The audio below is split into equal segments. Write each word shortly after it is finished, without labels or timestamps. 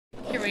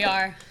we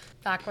are.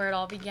 Back where it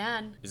all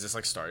began. Is this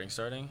like starting?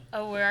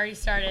 Oh, we're already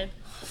started.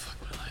 Oh, fuck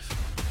my life.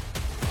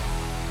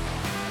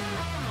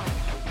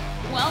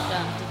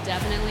 Welcome to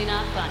Definitely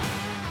Not Funny.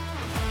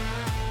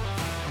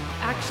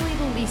 Actually,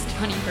 the least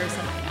funny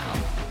person I know.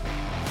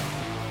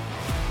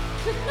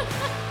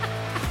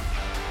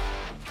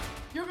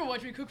 You're gonna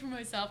watch me cook for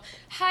myself.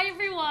 Hi,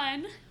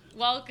 everyone.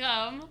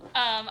 Welcome.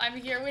 I'm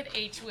here with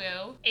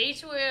HWOO.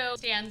 HWOO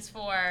stands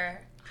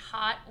for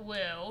Hot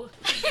Woo.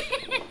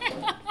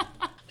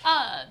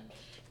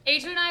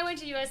 HWOO and I went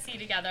to USC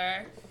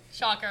together.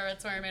 Shocker,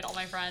 that's where I made all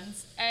my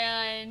friends.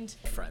 And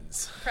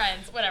Friends,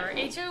 whatever.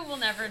 HWOO will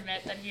never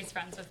admit that he's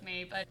friends with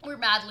me, but we're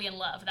madly in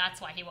love.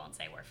 That's why he won't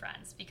say we're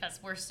friends, because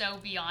we're so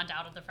beyond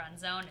out of the friend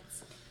zone.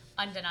 It's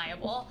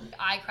undeniable.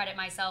 I credit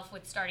myself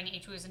with starting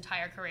HWOO's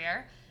entire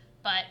career,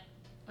 but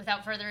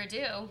without further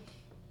ado,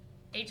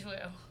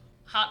 HWOO.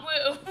 Hot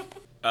Woo.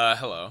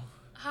 hello.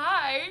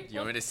 Hi. You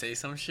want me to say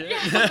some shit?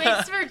 Yeah,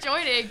 thanks for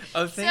joining.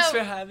 Oh, thanks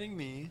for having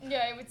me.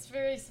 Yeah, it's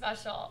very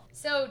special.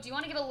 So, do you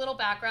want to give a little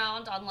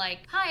background on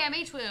hi, I'm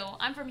HWOO,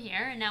 I'm from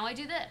here, and now I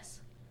do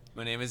this?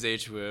 My name is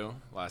HWOO,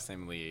 last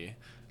name Lee.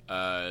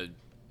 I'm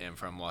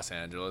from Los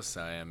Angeles.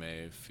 I am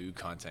a food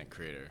content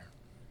creator.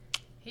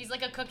 He's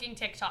like a cooking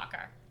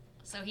TikToker.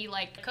 So he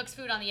cooks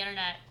food on the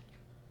internet,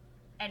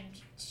 and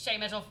Shay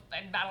Mitchell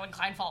and Madeline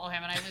Klein follow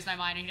him, and I lose my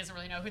mind, and he doesn't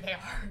really know who they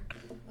are.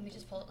 Let me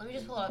just pull it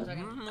up so I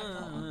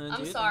can.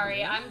 I'm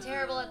sorry, I'm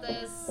terrible at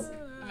this.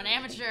 I'm an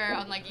amateur,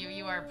 unlike you.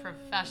 You are a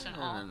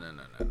professional.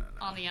 No.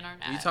 On the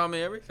internet. You taught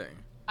me everything.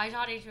 I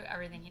taught HWOO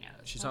everything he knows.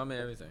 She taught me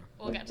everything.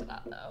 We'll get to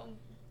that though.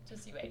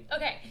 Just you wait.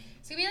 Okay,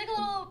 so give me a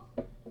little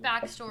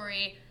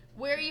backstory.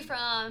 Where are you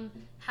from?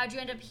 How'd you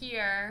end up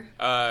here?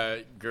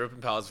 Grew up in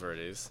Palos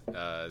Verdes,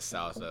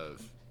 south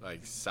of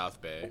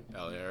South Bay,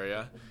 LA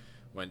area.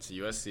 Went to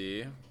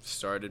USC,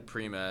 started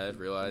pre-med,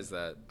 realized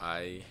that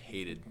I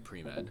hated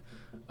pre-med.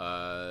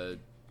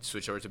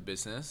 Switched over to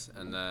business,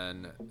 and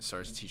then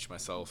started to teach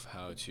myself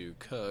how to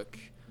cook.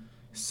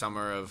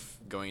 Summer of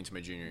going into my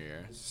junior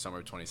year, summer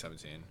of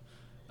 2017.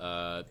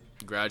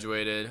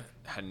 Graduated,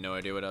 had no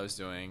idea what I was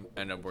doing.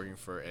 Ended up working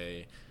for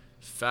a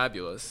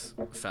fabulous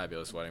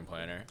wedding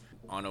planner.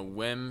 On a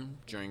whim,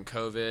 during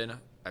COVID,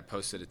 I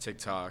posted a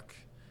TikTok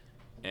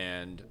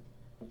and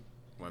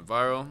went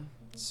viral.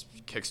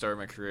 Kickstarted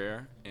my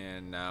career,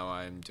 and now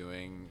I'm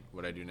doing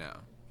what I do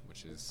now,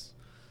 which is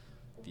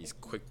these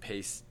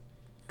quick-paced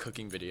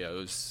cooking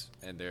videos,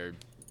 and they're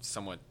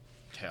somewhat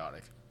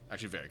chaotic.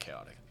 Actually, very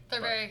chaotic.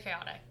 They're very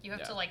chaotic. You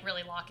have to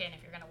really lock in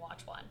if you're going to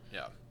watch one.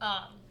 Yeah.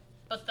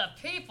 But the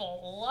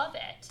people love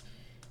it.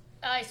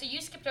 So you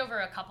skipped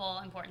over a couple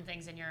important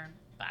things in your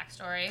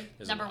backstory.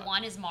 Number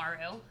one is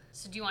Maru.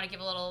 So do you want to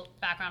give a little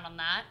background on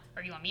that,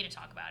 or do you want me to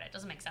talk about it? It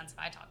doesn't make sense if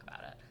I talk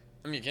about it.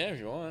 I mean, you can if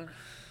you want.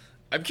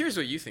 I'm curious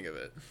what you think of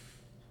it.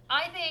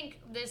 I think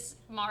this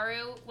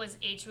Maru was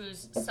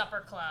HWOO's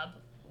supper club,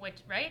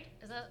 which, right?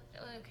 Is that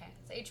okay?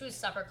 It's HWOO's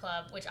supper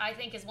club, which I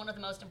think is one of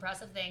the most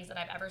impressive things that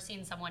I've ever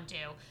seen someone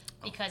do,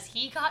 because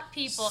he got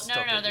people.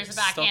 No. There's a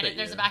backhanded.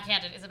 It's a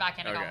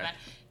backhanded compliment.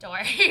 Don't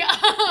worry.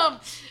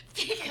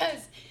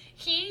 Because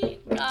he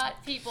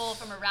got people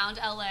from around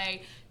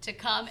LA to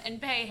come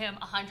and pay him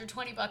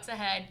 $120 a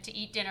head to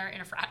eat dinner in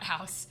a frat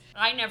house.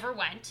 I never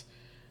went.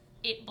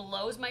 It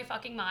blows my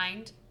fucking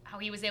mind how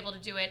he was able to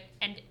do it,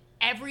 and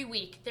every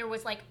week there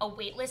was a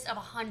wait list of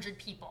 100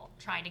 people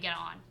trying to get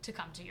on to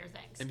come to your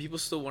things. And people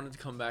still wanted to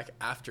come back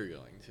after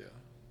going to.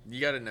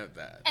 You gotta note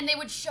that. And they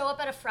would show up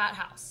at a frat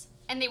house,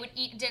 and they would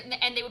eat,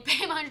 and they would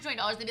pay him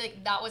 $120. They'd be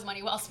like, that was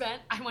money well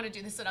spent. I want to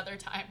do this another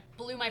time.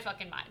 Blew my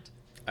fucking mind.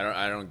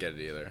 I don't get it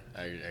either.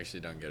 I actually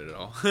don't get it at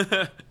all.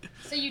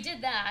 So you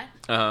did that.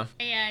 Uh-huh.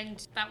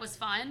 And that was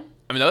fun.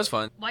 I mean, that was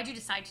fun. Why'd you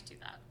decide to do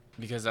that?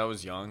 Because I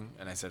was young,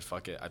 and I said,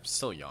 fuck it. I'm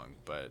still young,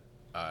 but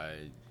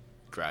I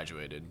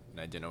graduated, and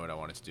I didn't know what I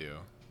wanted to do.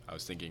 I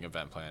was thinking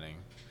event planning.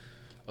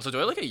 Also, do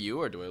I look at you,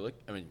 or do I look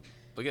at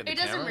the camera? It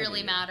doesn't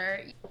really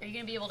matter. Are you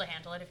going to be able to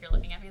handle it if you're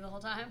looking at me the whole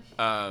time?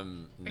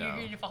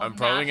 No. I'm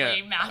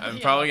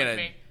probably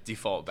gonna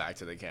default back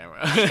to the camera.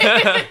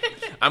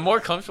 I'm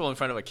more comfortable in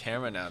front of a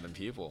camera now than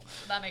people.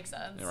 That makes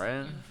sense.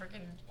 Right? You're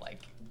freaking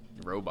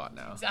robot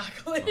now.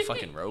 Exactly. I'm a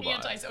fucking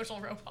robot. Antisocial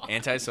robot.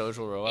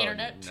 Antisocial robot.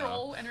 Internet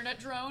troll. Internet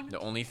drone. The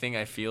only thing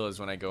I feel is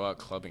when I go out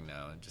clubbing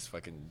now and just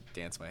fucking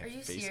dance my face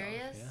off. Are you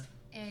serious?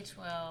 Yeah.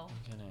 HWOO. I'm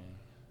kidding.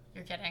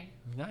 You're kidding?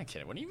 I'm not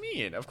kidding. What do you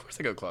mean? Of course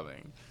I go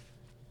clubbing.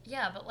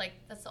 Yeah, but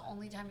that's the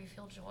only time you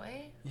feel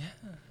joy? Yeah.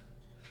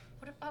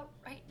 What about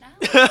right now?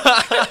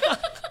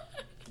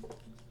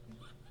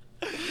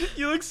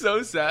 You look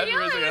so sad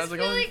for a second. I was like,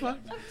 holy fuck.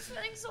 I'm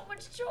feeling so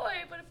much joy,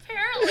 but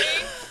apparently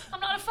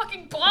I'm not a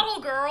fucking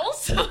bottle girl,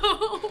 so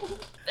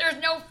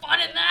there's no fun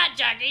in that,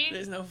 Jackie.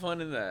 There's no fun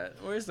in that.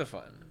 Where's the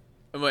fun?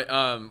 Wait,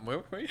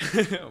 where were you?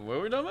 What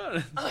were we talking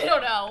about? I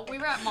don't know. We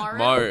were at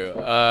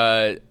Maru.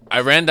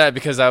 I ran that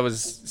because I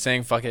was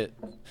saying, fuck it.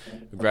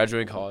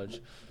 Graduate college.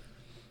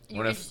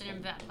 You're interested in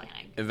event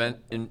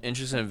planning.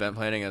 Interested in event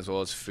planning as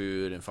well as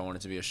food, and if I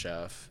wanted to be a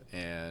chef.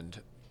 And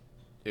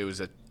it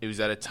was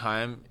at a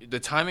time, the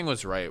timing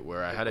was right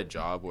where I had a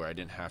job where I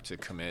didn't have to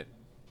commit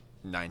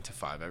 9 to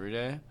 5 every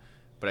day,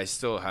 but I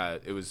still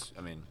had, it was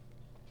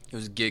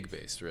gig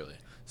based really.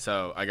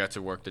 So I got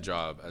to work the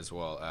job as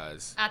well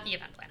as At the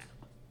event planner.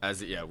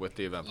 with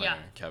the event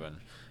planner, Kevin.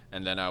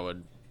 And then I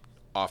would,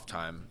 off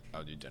time, I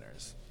would do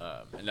dinners.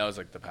 And that was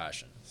like the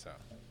passion. So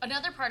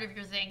Another part of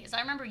your thing is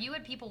I remember you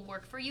had people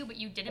work for you, but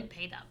you didn't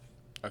pay them.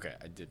 okay,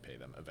 I did pay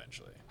them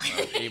eventually.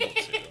 I was able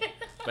to.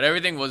 But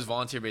everything was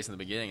volunteer based in the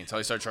beginning until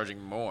I started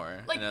charging more.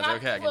 Like, and I was that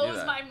like, okay, I can do blows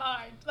that. my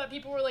mind. That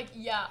people were like,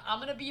 yeah, I'm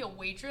going to be a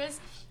waitress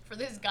for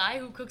this guy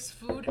who cooks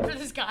food, for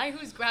this guy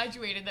who's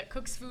graduated that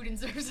cooks food and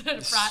serves it at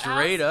a frat house.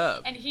 Straight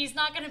up. And he's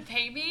not going to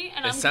pay me,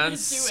 and It I'm going to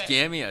sounds do it.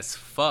 scammy as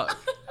fuck.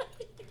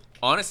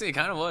 Honestly, it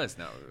kind of was.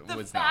 No, it The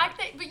was fact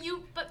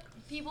not. but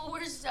people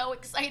were so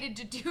excited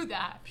to do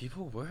that.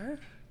 People were?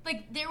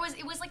 Like,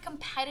 it was like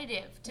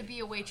competitive to be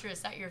a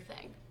waitress at your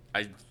thing.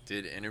 I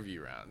did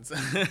interview rounds.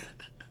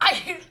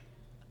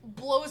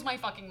 Blows my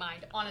fucking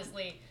mind,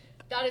 honestly.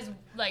 That is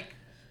like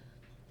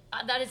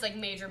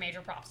major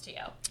props to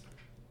you.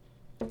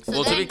 So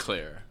Well, to be then-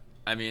 clear,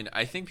 I mean,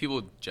 I think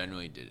people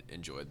generally did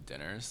enjoy the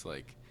dinners.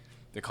 Like,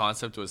 the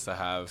concept was to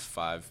have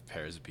 5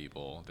 pairs of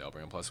people, they all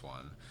bring a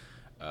 +1.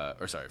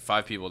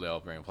 5 people, they all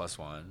bring a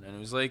 +1. And it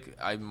was like,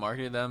 I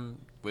marketed them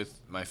with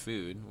my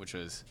food, which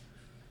was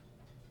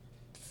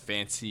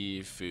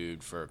fancy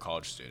food for a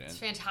college student.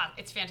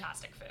 It's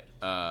fantastic food.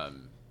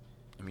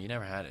 I mean, you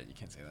never had it. You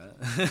can't say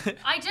that.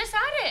 I just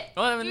had it.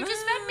 Well, You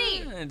just fed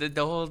me.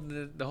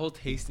 The whole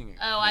tasting.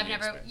 Oh, I've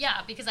never. experience.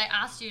 Yeah, because I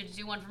asked you to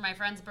do one for my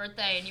friend's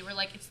birthday, and you were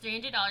like, "It's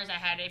 $300 I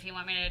had it if you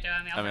want me to do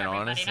a meal for everybody."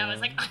 honestly, And I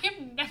was like, "I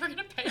am never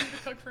gonna pay you to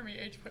cook for me,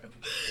 H-Boo."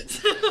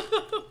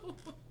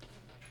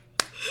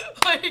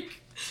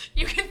 Like,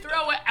 you can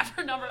throw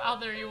whatever number out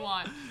there you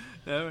want.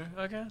 Never.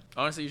 Okay.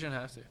 Honestly, you shouldn't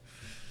have to.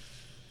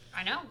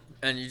 I know.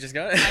 And you just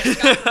got it. I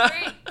just got it for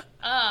free.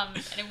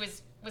 And it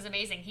was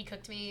amazing. He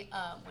cooked me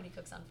when he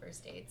cooks on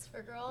first dates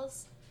for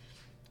girls.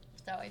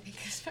 So I think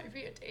this might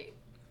be a date.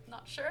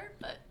 Not sure,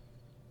 but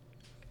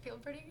I feel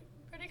pretty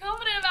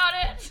confident about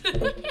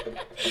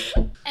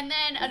it. And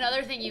then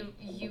another thing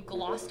you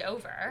glossed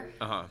over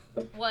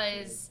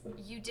was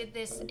you did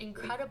this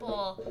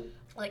incredible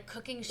like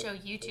cooking show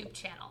YouTube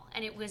channel,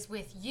 and it was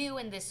with you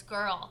and this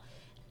girl,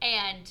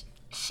 and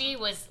she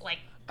was like.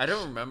 I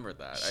don't remember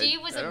that. She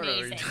was I don't know what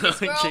amazing. you're This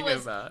girl talking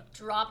was about.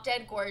 drop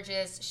dead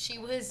gorgeous. She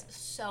was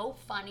so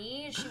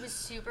funny. She was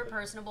super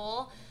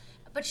personable,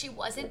 but she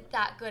wasn't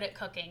that good at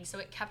cooking, so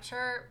it kept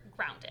her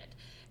grounded.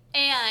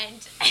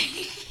 And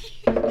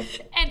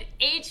and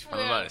H-Woo,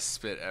 I'm about to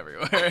spit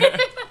everywhere.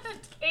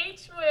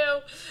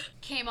 H-Woo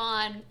came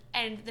on,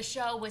 and the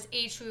show was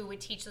H-Woo would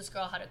teach this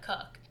girl how to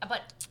cook,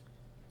 but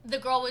the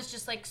girl was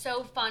just like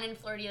so fun and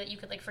flirty that you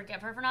could like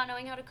forgive her for not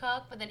knowing how to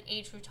cook, but then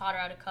H-Woo taught her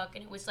how to cook,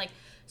 and it was like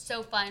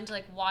so fun to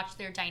like watch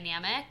their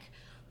dynamic,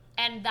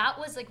 and that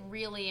was like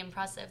really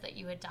impressive that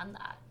you had done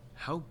that.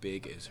 How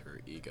big is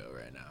her ego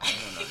right now? I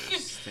don't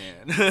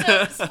understand.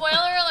 So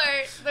spoiler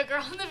alert, the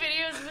girl in the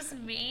video is just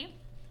me.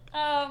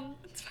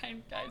 It's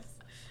fine, guys.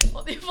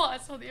 Hold the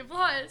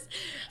applause.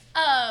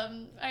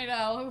 I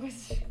know, it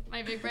was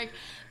my big break.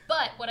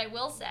 But what I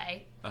will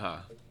say,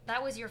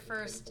 that was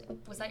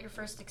that your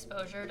first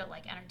exposure to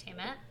like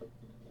entertainment?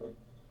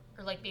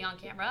 Or like being on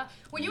camera?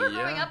 When you were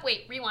growing up,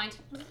 wait, rewind.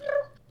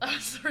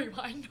 That's the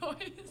rewind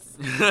noise.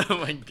 Oh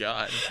my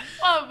god.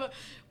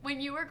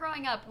 When you were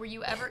growing up, were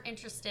you ever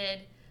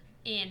interested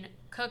in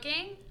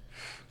cooking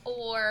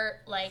or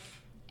like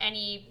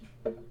any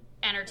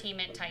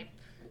entertainment type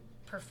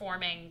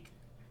performing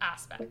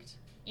aspect?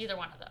 Either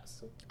one of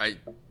those.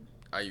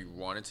 I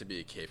wanted to be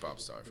a K-pop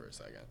star for a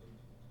second.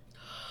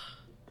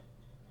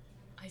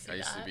 I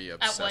used to be At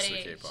what obsessed with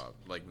age? K-pop,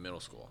 like middle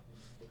school.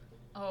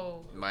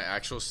 Oh. My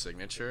actual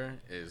signature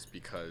is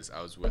because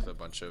I was with a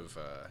bunch of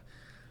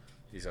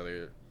these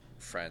other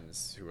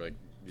friends who were like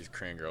these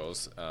Korean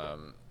girls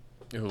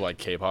who like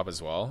K-pop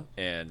as well,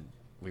 and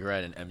we were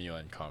at an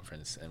MUN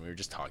conference and we were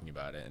just talking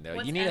about it, and they're like,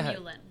 What's "You need to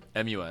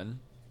have MUN,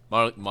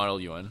 model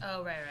UN."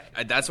 Oh,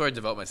 right. That's where I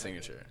developed my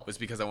signature. Was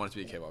because I wanted to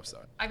be a K-pop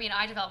star. I mean,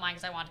 I developed mine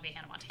because I wanted to be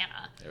Hannah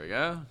Montana. There we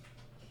go.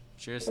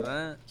 Cheers to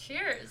that.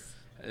 Cheers.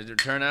 Did it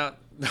turn out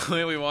the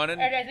way we wanted?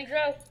 I think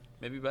so.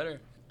 Maybe better.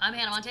 I'm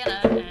Hannah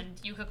Montana, and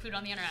you cook food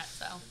on the internet,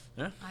 so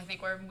Yeah. I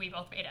think we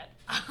both made it.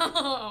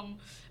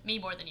 Me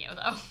more than you,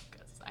 though,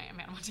 because I am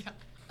Hannah Montana.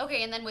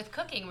 Okay, and then with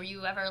cooking, were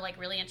you ever like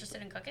really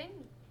interested in cooking?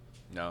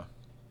 No.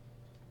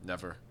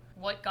 Never.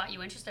 What got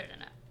you interested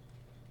in it?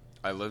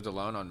 I lived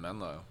alone on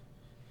Menlo.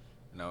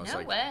 And I was No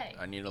like, way.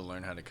 I need to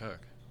learn how to cook.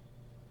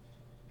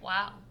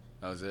 Wow.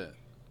 That was it.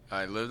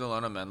 I lived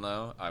alone on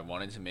Menlo. I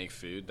wanted to make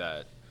food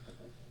that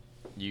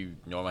you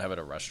normally have at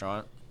a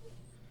restaurant.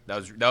 That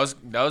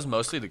was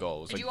mostly the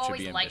goal. Was Did like you to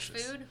always be like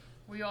ambitious. food?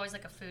 Were you always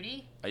like a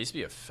foodie? I used to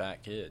be a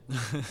fat kid.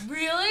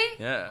 Really?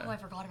 Yeah. Oh, I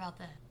forgot about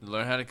that.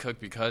 Learn how to cook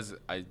because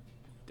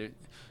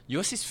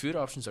USC's food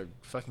options are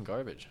fucking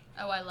garbage.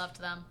 Oh, I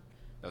loved them.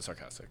 That was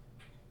sarcastic.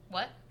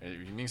 What? Are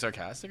you being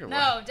sarcastic or what?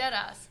 No,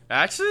 deadass.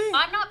 Actually?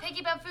 I'm not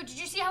picky about food. Did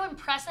you see how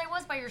impressed I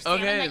was by your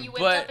salmon Okay, that you whipped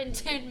but up in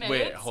 10 minutes?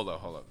 wait, hold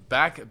up.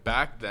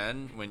 Back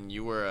then, when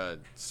you were a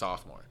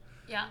sophomore,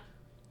 Yeah.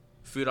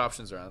 food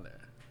options around there.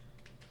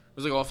 It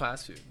was like all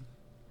fast food.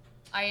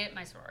 I ate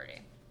my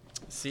sorority.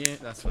 See,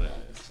 that's what it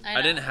is. I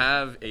I didn't know.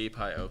 have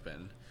API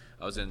open.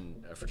 I was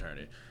in a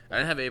fraternity. I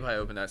didn't have API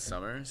open that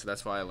summer, so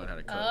that's why I learned how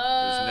to cook.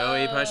 There's no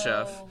API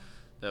chef.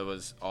 That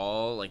was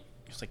all like,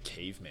 it was like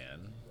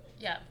caveman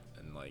Yeah.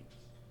 and like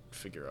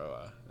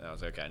Figueroa. And I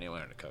was like, okay, I need to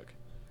learn how to cook.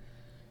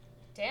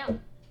 Damn.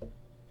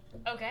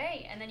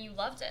 Okay, and then you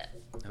loved it.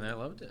 And I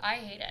loved it. I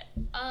hate it.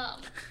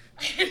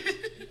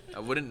 I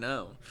wouldn't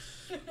know.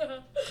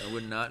 I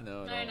would not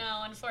know at all. I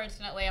know,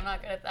 unfortunately, I'm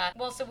not good at that.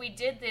 Well, so we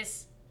did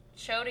this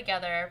show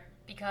together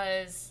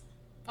because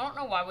I don't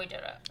know why we did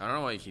it. I don't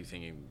know why you keep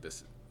thinking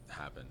this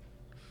happened.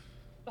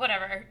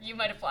 Whatever. You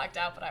might have blacked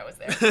out, but I was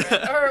there for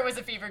it. Or it was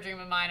a fever dream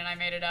of mine and I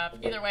made it up.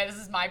 Either way, this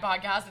is my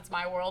podcast. It's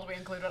my world. We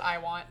include what I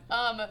want.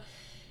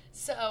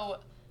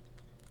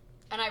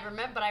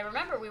 I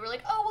remember we were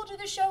like, oh, we'll do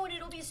the show and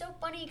it'll be so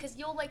funny because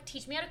you'll like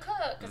teach me how to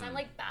cook because I'm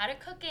like bad at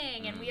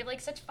cooking and we have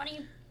like such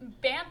funny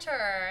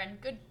banter and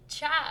good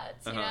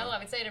chats, you know? I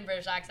would say it in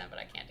British accent, but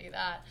I can't do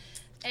that.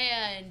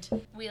 And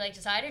we like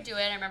decided to do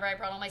it. I remember I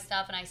brought all my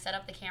stuff and I set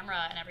up the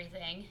camera and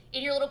everything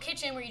in your little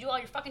kitchen where you do all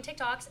your fucking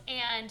TikToks.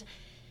 And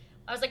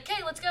I was like,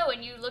 okay, let's go.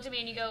 And you looked at me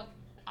and you go,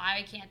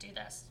 I can't do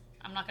this.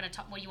 I'm not going to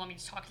talk. What do you want me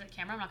to talk to the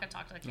camera? I'm not going to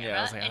talk to the camera. Yeah,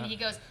 I was like, and oh. he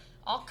goes,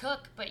 I'll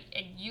cook,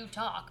 and you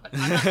talk, but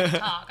I'm not going to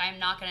talk. I'm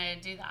not going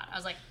to do that. I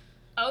was like,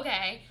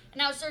 okay. And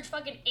now search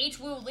fucking H.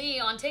 Woo Lee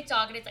on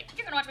TikTok, and it's like,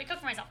 you're going to watch me cook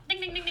for myself. Ding,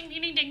 ding, ding, ding,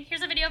 ding, ding, ding.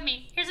 Here's a video of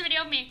me. Here's a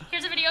video of me.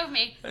 Here's a video of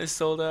me. I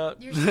sold out.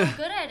 You're so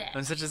good at it.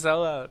 I'm such a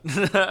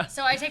sellout.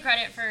 So I take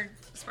credit for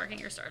sparking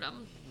your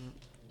stardom.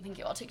 Thank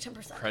you. I'll take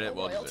 10% Credit of the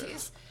well royalties.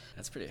 deserved.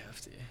 That's pretty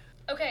hefty.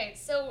 Okay,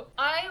 so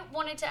I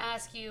wanted to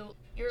ask you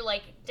your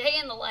like day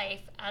in the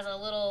life as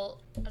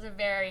a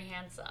very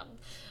handsome,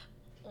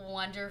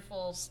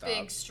 wonderful, Stop.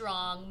 big,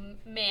 strong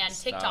man,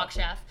 Stop. TikTok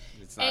chef.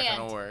 It's not And-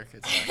 gonna work.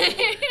 It's not gonna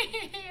work.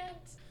 And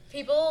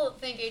people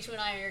think H and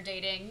I are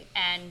dating,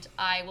 and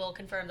I will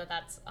confirm that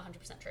that's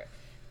 100% true.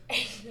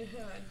 And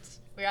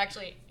we're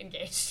actually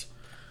engaged.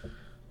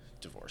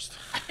 Divorced.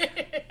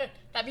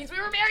 That means we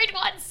were married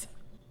once.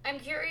 I'm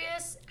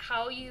curious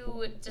how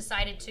you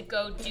decided to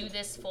go do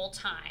this full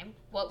time.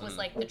 What was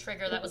like the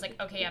trigger that was like,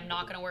 okay, I'm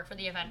not going to work for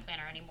the event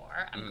planner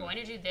anymore. I'm going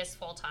to do this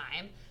full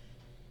time.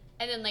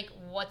 And then like,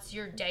 what's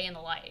your day in the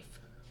life?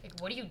 Like,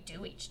 what do you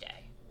do each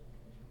day?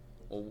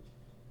 Well,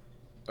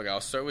 okay, I'll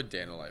start with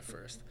day in the life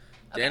first.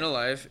 Day Okay. in the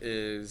life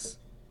is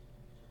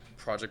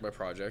project by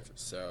project.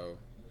 So,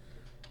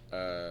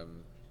 I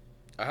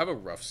have a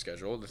rough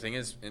schedule. The thing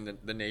is, in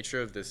the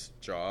nature of this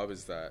job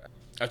is that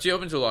I have to be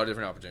open to a lot of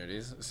different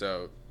opportunities.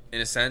 So, in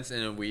a sense,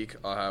 in a week,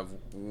 I'll have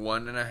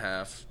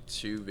 1.5,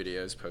 2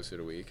 videos posted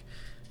a week.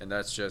 And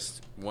that's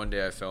just one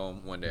day I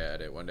film, one day I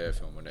edit, one day I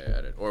film, one day I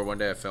edit. Or one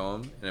day I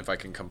film, and if I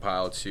can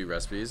compile 2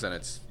 recipes, then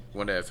it's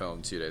one day I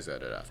film, 2 days I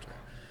edit after.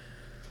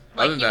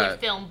 Like, Other than you that, would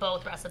film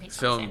both recipes on the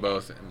film same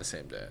both day. in the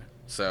same day.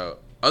 So,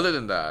 other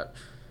than that,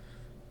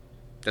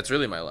 that's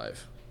really my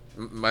life.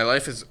 My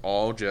life is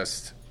all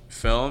just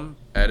film,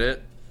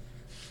 edit,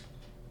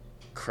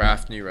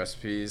 craft new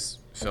recipes,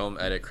 film,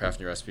 edit, craft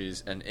new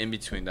recipes, and in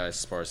between that is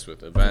sparse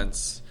with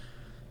events.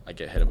 I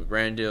get hit up with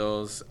brand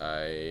deals.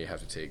 I have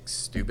to take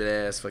stupid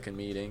ass fucking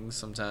meetings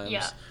sometimes.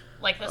 Yeah,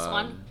 like this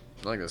one.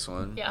 Like this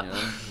one. Yeah. You know,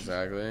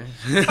 exactly.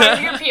 Part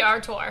of your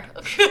PR tour.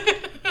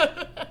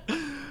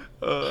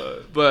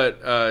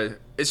 But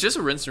it's just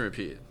a rinse and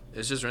repeat.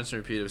 It's just rinse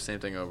and repeat of the same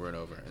thing over and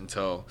over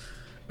until,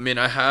 I mean,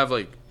 I have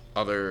like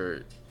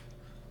other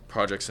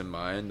projects in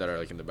mind that are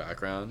like in the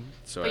background.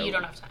 So But you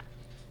don't have time.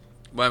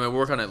 Well, I mean,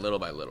 work on it little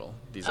by little.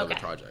 These other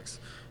Okay. projects.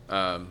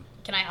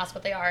 Can I ask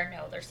what they are?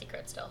 No, they're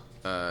secret still.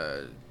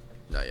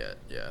 Not yet.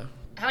 Yeah.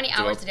 How many Do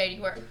hours I- a day do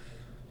you work?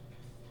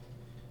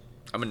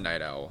 I'm a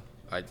night owl.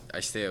 I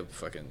stay up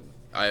fucking.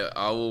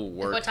 I will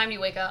work What time do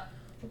you wake up?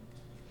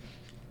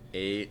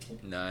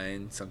 8,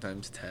 9,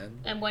 sometimes 10,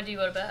 And when do you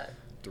go to bed?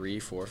 3,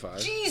 4, 5.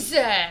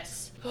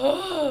 Jesus!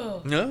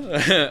 Oh. No,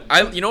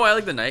 you know why I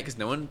like the night? Because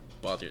no one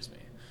bothers me.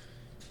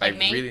 Like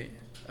me?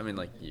 I mean,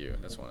 like you.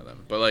 That's one of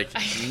them. But like,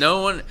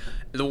 no one.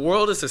 The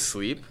world is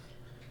asleep,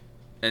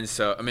 and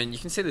so I mean, you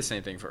can say the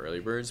same thing for early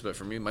birds. But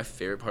for me, my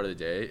favorite part of the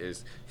day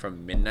is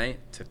from midnight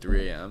to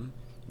 3 a.m.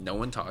 No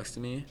one talks to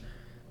me.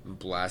 I'm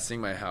blasting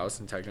my house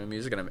and techno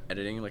music, and I'm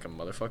editing like a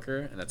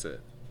motherfucker, and that's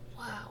it.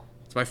 Wow.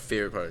 It's my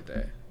favorite part of the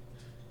day.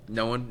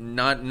 No one,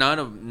 not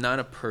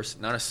a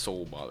person, not a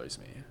soul bothers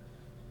me,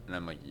 and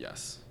I'm like,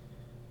 yes.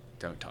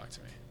 Don't talk to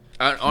me.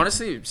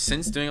 Honestly,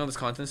 since doing all this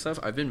content stuff,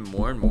 I've been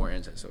more and more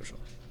antisocial.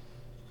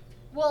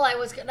 Well,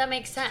 that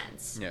makes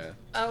sense. Yeah.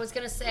 I was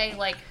gonna say,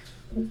 like,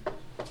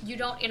 you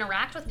don't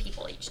interact with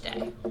people each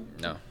day.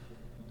 No.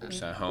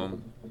 Just at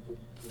home.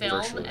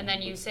 Film, Virtually. and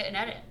then you sit and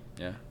edit.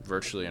 Yeah.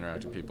 Virtually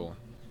interact with people.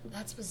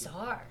 That's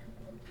bizarre.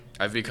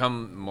 I've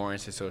become more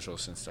antisocial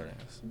since starting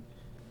this.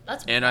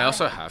 That's And I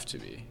also wild. have to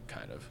be,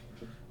 kind of.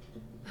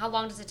 How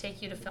long does it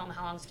take you to film?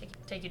 How long does it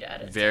take you to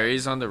edit?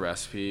 Varies on the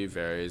recipe,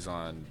 varies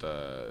on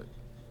the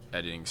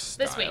editing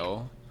style. This week.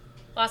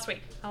 Last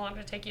week. How long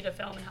did it take you to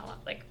film and how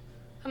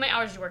many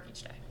hours did you work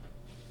each day?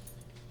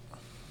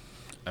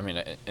 I mean,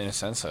 in a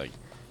sense, like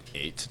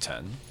 8 to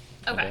 10.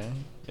 Okay. A day.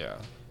 Yeah.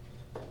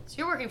 So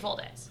you're working full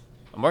days.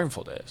 I'm working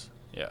full days.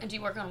 Yeah. And do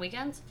you work on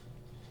weekends?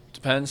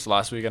 Depends.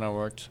 Last weekend I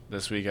worked.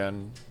 This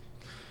weekend,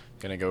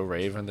 gonna go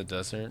rave in the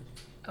desert.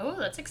 Oh,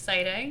 that's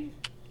exciting.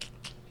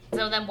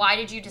 So then why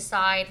did you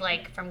decide,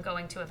 from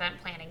going to event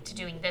planning to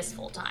doing this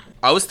full time?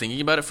 I was thinking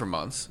about it for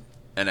months,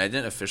 and I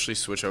didn't officially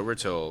switch over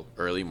till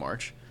early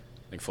March,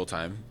 full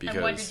time, because...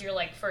 And when did your,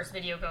 first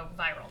video go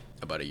viral?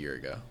 About a year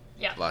ago.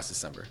 Yeah. Last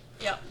December.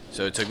 Yep.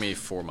 So it took me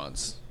 4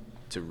 months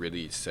to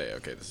really say,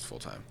 okay, this is full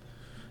time.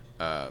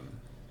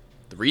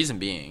 The reason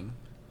being,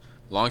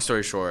 long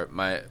story short,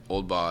 my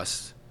old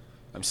boss,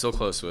 I'm still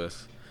close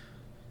with,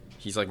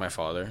 he's like my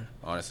father.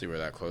 Honestly, we're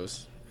that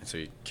close. And so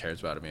he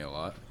cares about me a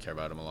lot. Care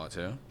about him a lot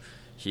too.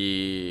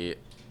 He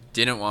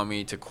didn't want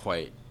me to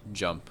quite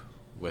jump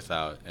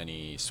without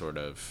any sort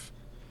of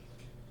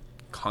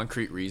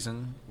concrete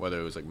reason,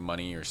 whether it was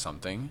money or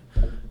something.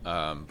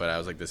 But I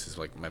was like, this is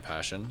my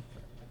passion.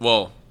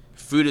 Well,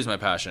 food is my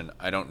passion.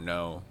 I don't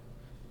know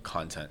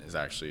content is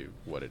actually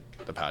what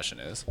the passion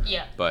is.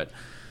 Yeah. But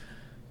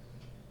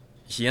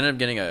he ended up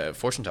getting a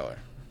fortune teller.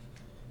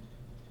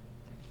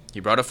 He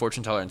brought a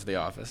fortune teller into the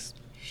office.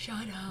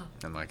 Shut up.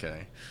 I'm not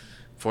kidding.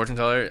 Fortune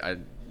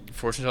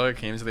teller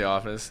came to the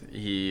office.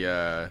 He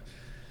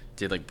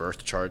did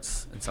birth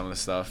charts and some of the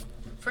stuff.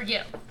 For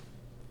you.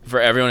 For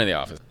everyone in the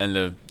office. And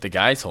the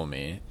guy told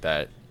me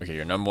that, okay,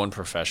 your number one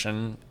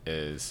profession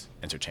is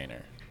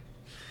entertainer.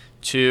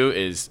 2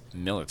 is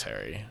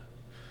military.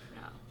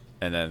 No.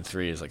 And then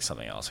 3 is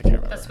something else. I can't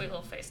remember. That sweet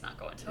little face not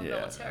going to the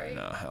military.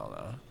 No, hell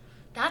no.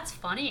 That's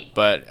funny.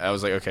 But I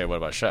was like, okay, what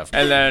about chef?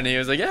 And then he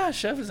was like, yeah,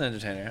 chef is an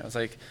entertainer. I was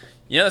like,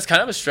 that's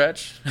kind of a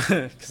stretch.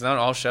 Because not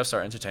all chefs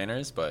are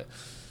entertainers, but...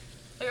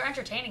 But you're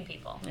entertaining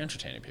people. You're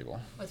entertaining people.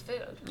 With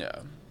food. Yeah.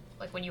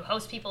 When you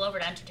host people over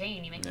to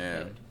entertain, you make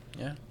them food.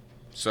 Yeah.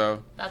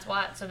 So... That's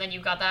why. So then you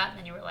got that, and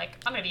then you were like,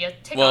 I'm going to be a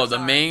TikTok Well, star.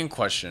 the main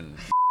question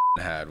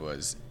had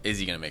was, is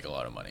he going to make a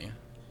lot of money?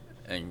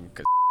 And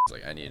because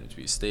I need him to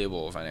be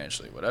stable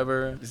financially,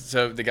 whatever.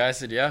 So the guy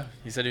said, yeah.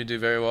 He said he'd do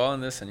very well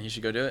in this, and he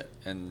should go do it.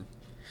 And...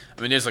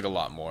 I mean, there's a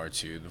lot more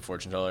to the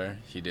fortune teller.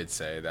 He did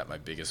say that my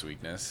biggest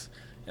weakness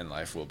in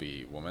life will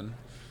be woman.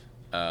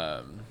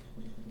 I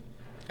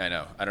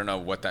know. I don't know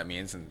what that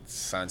means, and it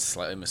sounds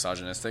slightly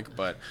misogynistic,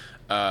 but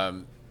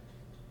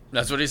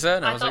that's what he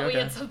said. I was thought like, we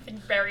okay. had something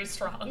very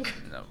strong.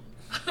 No,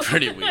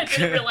 pretty weak. I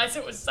didn't realize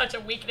it was such a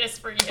weakness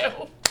for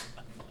you.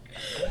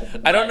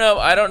 I don't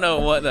know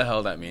what the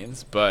hell that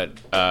means, but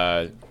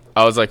I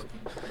was like,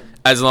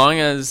 as long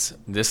as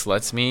this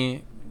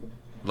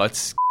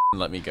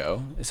let me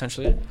go,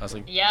 essentially. I was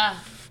like, yeah.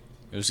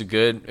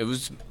 It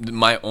was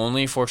my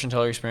only fortune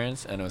teller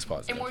experience, and it was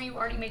positive. And were you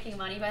already making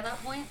money by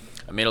that point?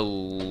 I made a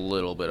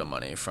little bit of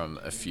money from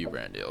a few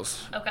brand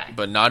deals. Okay.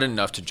 But not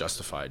enough to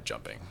justify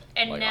jumping.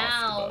 And off the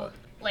now,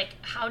 boat.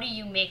 how do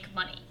you make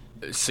money?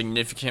 A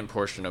significant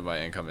portion of my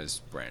income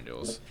is brand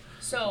deals.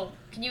 So,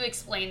 can you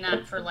explain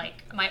that for,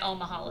 my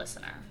Omaha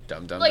listener?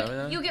 Dumb.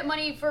 You get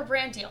money for a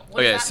brand deal.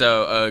 Okay,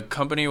 so a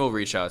company will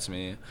reach out to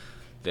me.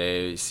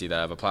 They see that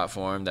I have a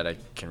platform that I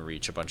can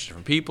reach a bunch of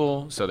different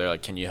people. So they're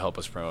like, can you help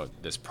us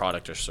promote this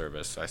product or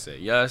service? I say,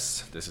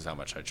 yes. This is how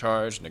much I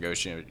charge.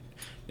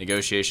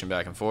 Negotiation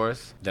back and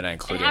forth. Then I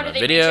include it in a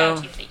video.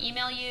 Reach out to you? They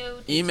email you?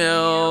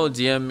 Email,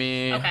 DM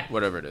me, okay.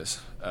 Whatever it is.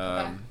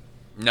 Okay.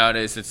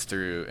 Nowadays it's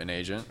through an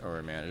agent or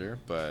a manager,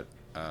 but...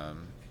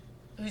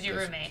 Who's your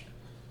roommate?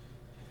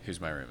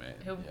 Who's my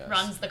roommate? Who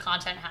runs the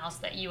content house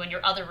that you and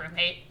your other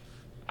roommate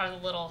are the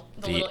little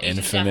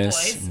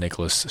infamous boys.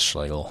 Nicholas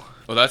Schlegel.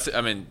 Well, that's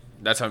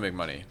how I make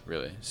money,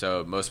 really.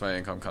 So most of my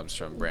income comes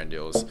from brand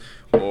deals.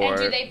 And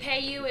do they pay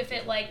you if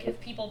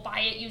people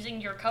buy it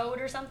using your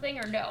code or something,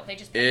 or no? They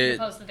just pay you to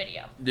post the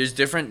video. There's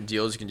different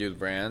deals you can do with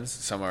brands.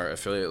 Some are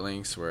affiliate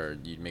links where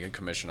you make a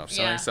commission off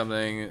selling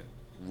something.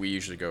 We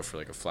usually go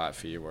for a flat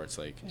fee where it's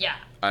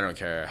I don't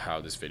care how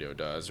this video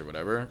does or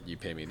whatever. You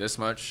pay me this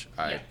much.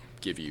 I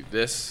give you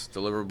this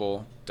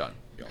deliverable. Done.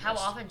 How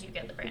often do you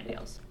get the brand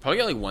deals? Probably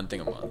get one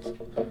thing a month.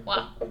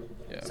 Wow.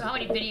 Yeah. So how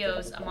many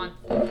videos a month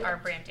are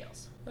brand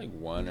deals?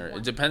 One.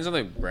 It depends on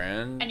the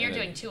brand. And you're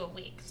doing 2 a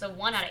week, so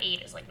 1 out of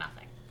 8 is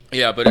nothing.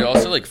 Yeah, but it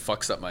also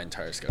fucks up my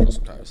entire schedule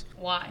sometimes.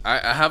 Why?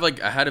 I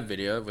had a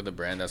video with a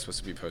brand that's supposed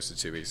to be posted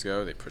 2 weeks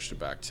ago. They pushed it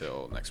back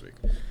till next week.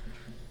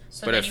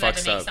 So but then you had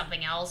to make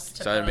something else.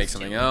 So I had to make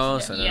something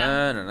else, and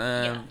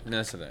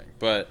that's the thing.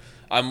 But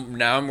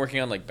I'm working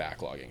on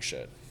backlogging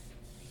shit.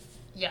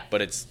 Yeah.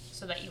 But it's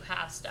so that you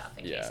have stuff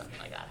in case something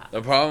like that happens.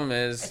 The problem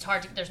is it's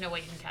hard. There's no way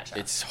you can catch up.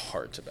 It's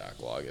hard to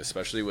backlog,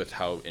 especially with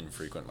how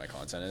infrequent my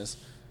content is,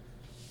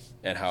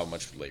 and how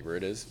much labor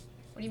it is.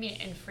 What do you mean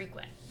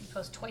infrequent? You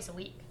post twice a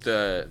week.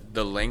 The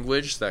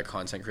language that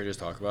content creators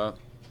talk about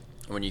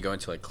when you go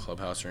into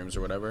Clubhouse rooms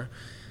or whatever,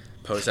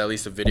 post at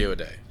least a video a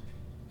day.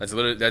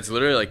 That's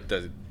literally like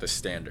the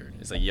standard.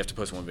 It's like you have to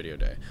post one video a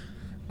day.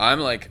 I'm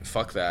like,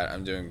 fuck that.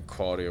 I'm doing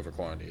quality over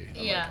quantity.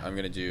 I'm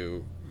gonna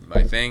do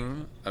my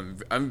thing.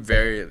 I'm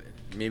very,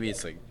 maybe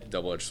it's like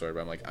double-edged sword,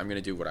 but I'm like, I'm gonna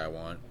do what I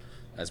want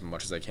as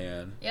much as I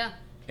can. Yeah.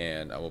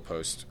 And I will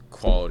post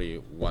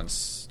quality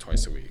once,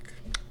 twice a week.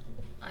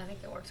 I think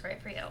it works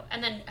great for you.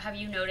 And then have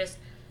you noticed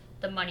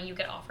the money you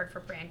get offered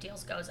for brand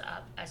deals goes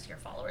up as your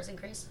followers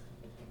increase?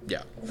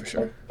 Yeah, for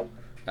sure.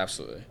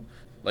 Absolutely.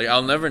 Like,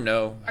 I'll never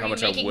know how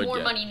much I would get. Are you making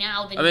more money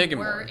now than you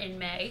were in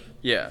May?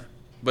 Yeah.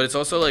 But it's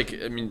also like,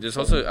 I mean, there's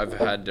also, I've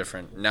had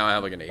different, now I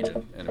have like an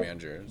agent and a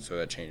manager, so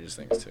that changes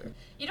things too.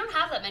 You don't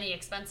have that many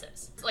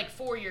expenses, like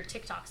for your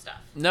TikTok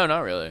stuff. No, not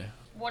really.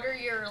 What are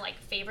your like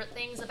favorite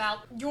things about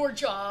your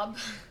job?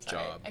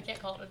 Sorry, Job. I can't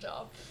call it a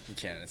job. You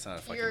can't, it's not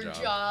a fucking Your job.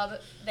 job,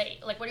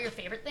 like what are your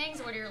favorite things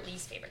and what are your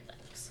least favorite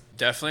things?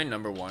 Definitely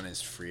number one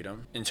is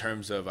freedom. In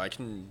terms of I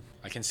can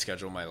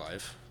schedule my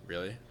life,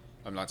 really.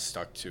 I'm not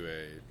stuck to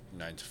a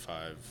 9 to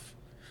 5,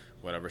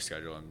 whatever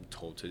schedule I'm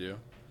told to do.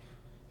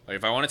 Like,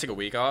 if I want to take a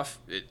week off,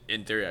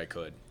 in theory, I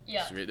could.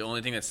 Yeah. So the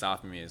only thing that's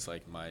stopping me is,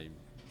 like, my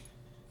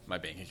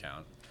bank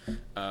account.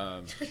 I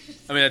mean,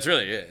 that's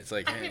really it. It's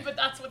like... I mean, but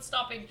that's what's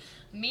stopping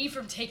me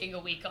from taking a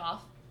week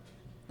off.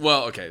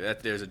 Well, okay,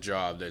 there's a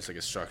job, there's, like,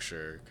 a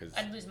structure. Cause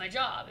I'd lose my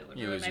job. It would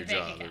ruin my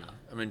bank account.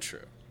 I mean,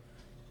 true.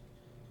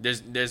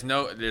 There's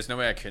no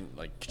way I can,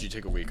 like, could you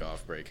take a week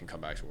off, break, and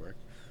come back to work?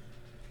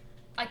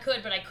 I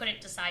could, but I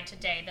couldn't decide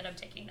today that I'm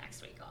taking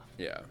next week off.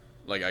 Yeah.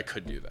 Like, I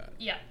could do that.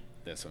 Yeah.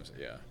 That's what I'm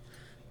saying, yeah.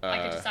 I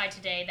could decide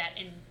today that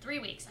in 3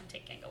 weeks I'm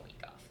taking a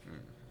week off.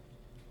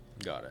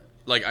 Got it.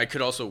 Like, I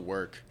could also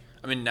work.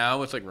 I mean, now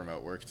with, like,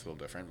 remote work, it's a little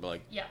different. But,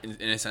 like, yeah.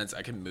 in a sense,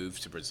 I could move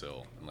to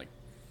Brazil and, like,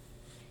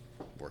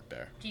 work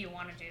there. Do you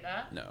want to do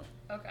that? No.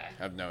 Okay.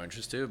 I have no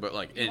interest to, but,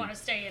 like... You want to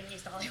stay in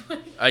East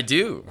Hollywood? I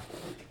do.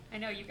 I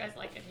know you guys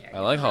like it here. I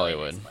like really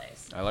Hollywood. Nice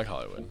place. I like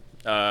Hollywood.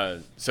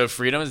 So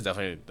freedom is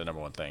definitely the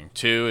number one thing.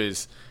 2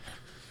 is...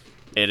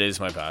 It is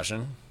my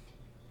passion.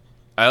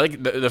 I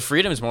like the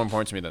freedom is more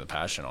important to me than the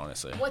passion,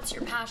 honestly. What's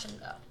your passion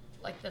though?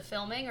 Like the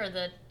filming or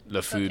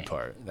the food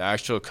part, the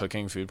actual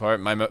cooking food part.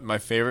 My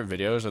favorite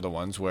videos are the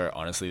ones where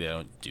honestly they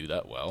don't do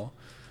that well.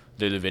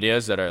 They're the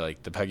videos that are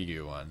like the Peggy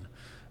Goo one,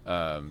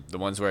 the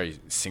ones where I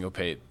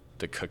syncopate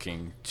the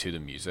cooking to the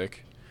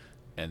music,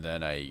 and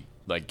then I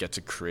like get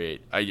to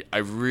create. I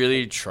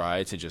really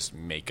try to just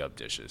make up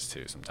dishes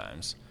too.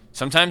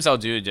 Sometimes I'll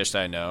do a dish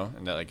that I know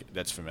and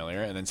that's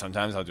familiar, and then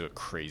sometimes I'll do a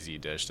crazy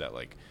dish that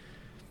like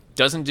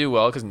doesn't do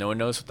well because no one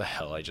knows what the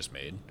hell I just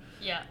made.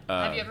 Yeah.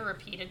 Have you ever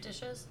repeated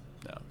dishes?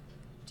 No. Do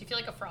you feel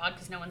like a fraud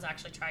because no one's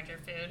actually tried your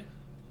food?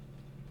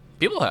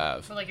 People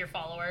have. For like your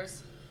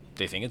followers?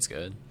 They think it's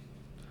good.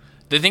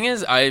 The thing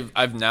is,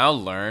 I've now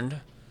learned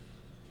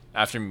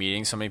after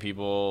meeting so many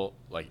people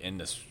like in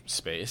this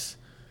space,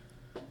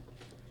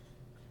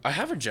 I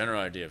have a general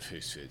idea of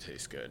whose food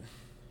tastes good,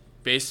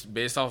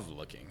 based off of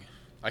looking.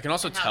 I can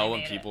also tell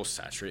when people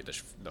saturate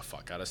the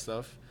fuck out of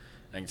stuff.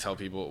 I can tell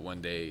people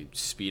when they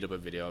speed up a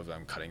video of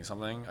them cutting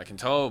something. I can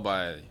tell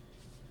by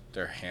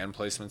their hand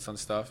placements on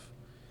stuff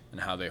and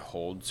how they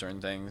hold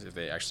certain things, if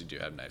they actually do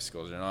have knife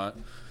skills or not.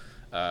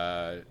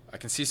 I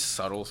can see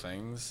subtle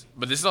things.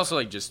 But this is also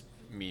like just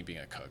me being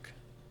a cook.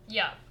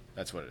 Yeah.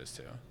 That's what it is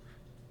too.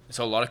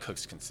 So a lot of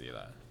cooks can see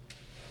that.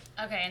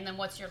 Okay, and then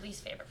what's your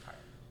least favorite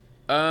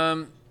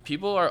part?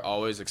 People are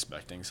always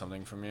expecting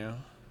something from you.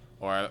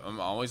 Or I'm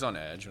always on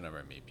edge whenever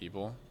I meet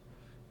people.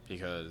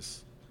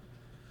 Because...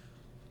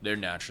 they're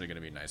naturally going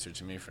to be nicer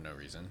to me for no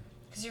reason.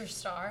 Because you're a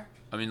star?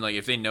 I mean, like,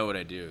 if they know what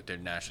I do, they're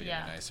naturally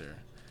going to be nicer.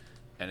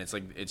 And it's,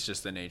 like, it's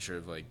just the nature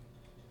of, like,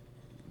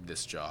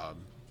 this job.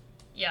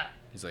 Yeah.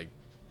 It's, like,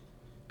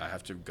 I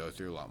have to go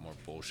through a lot more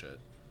bullshit.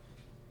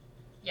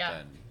 Yeah.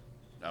 Than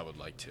I would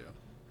like to.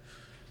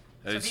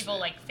 So people,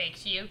 like, fake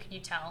to you? Can you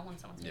tell when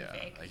someone's been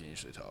fake? Yeah, I can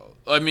usually tell.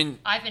 I mean...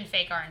 I've been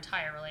fake our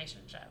entire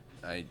relationship.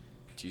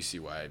 Do you see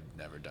why I've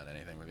never done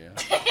anything with you?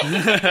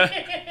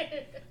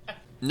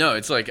 No,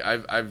 it's like,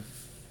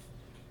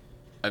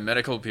 I met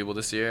a couple people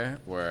this year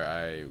where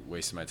I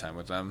wasted my time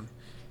with them,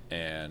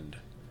 and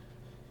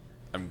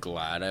I'm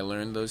glad I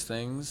learned those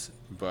things,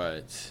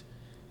 but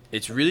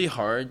it's really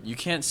hard. You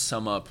can't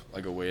sum up,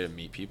 like, a way to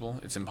meet people.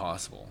 It's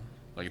impossible.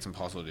 Like, it's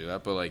impossible to do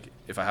that, but, like,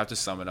 if I have to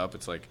sum it up,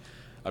 it's like,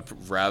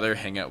 I'd rather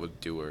hang out with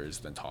doers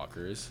than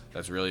talkers.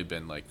 That's really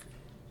been, like,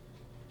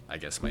 I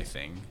guess my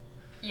thing.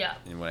 Yeah.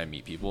 And when I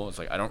meet people, it's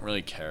like, I don't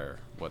really care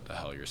what the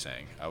hell you're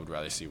saying. I would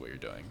rather see what you're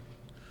doing.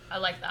 I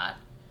like that.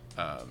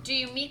 Do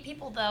you meet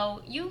people,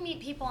 though? You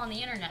meet people on the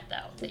internet,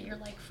 though, that you're,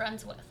 like,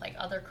 friends with, like,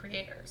 other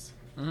creators.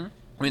 Mm-hmm.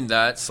 I mean,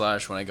 that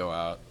 / when I go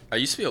out, I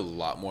used to be a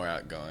lot more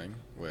outgoing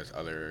with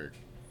other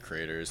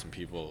creators and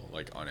people,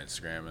 like, on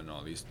Instagram and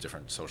all these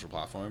different social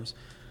platforms.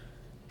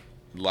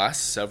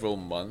 Last several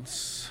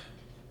months,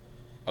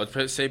 I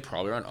would say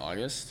probably around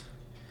August,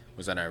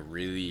 was when I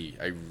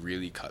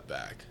really cut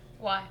back.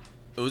 Why?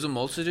 It was a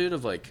multitude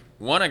of, like,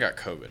 one, I got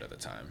COVID at the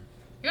time.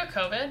 You got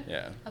COVID?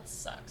 Yeah. That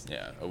sucks.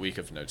 Yeah, a week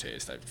of no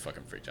taste. I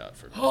fucking freaked out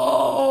for.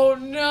 Oh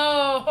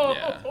no!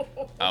 Yeah,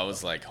 I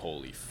was like,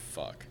 holy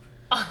fuck.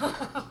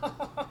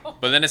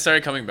 But then it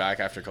started coming back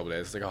after a couple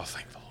days. It's like, oh,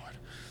 thank the Lord.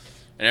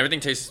 And everything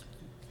tastes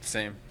the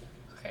same.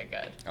 Okay,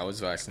 good. I was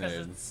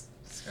vaccinated. Because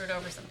it's screwed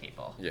over some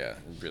people. Yeah,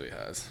 it really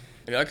has.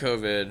 I got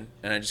COVID,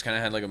 and I just kind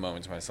of had like a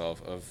moment to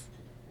myself of,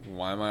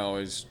 why am I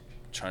always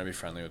trying to be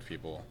friendly with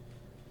people?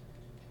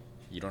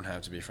 You don't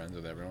have to be friends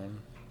with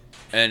everyone.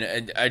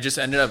 And I just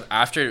ended up,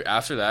 after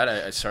that,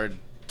 I started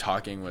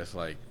talking with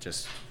like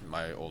just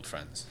my old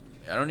friends.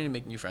 I don't need to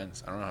make new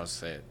friends. I don't know how to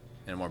say it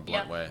in a more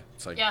blunt way.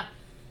 It's like, yeah,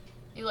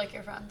 you like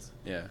your friends.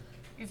 Yeah.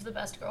 You have the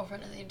best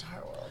girlfriend in the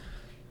entire world.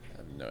 I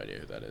have no idea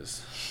who that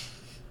is.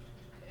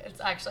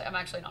 I'm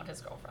actually not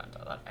his girlfriend.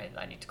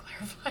 I need to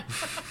clarify.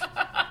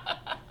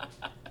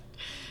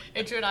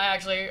 Adrian and I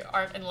actually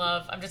aren't in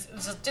love.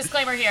 Just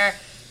disclaimer here.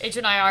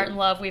 Adrian and I aren't in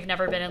love. We've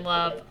never been in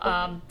love.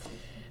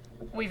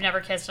 We've never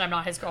kissed, and I'm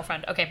not his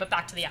girlfriend. Okay, but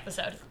back to the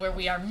episode where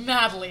we are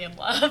madly in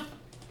love.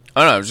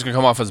 I don't know. I'm just gonna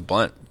come off as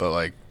blunt, but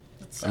like,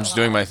 So I'm just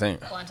doing my thing.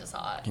 Blunt is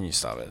hot. Can you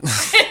stop it?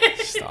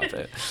 Stop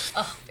it.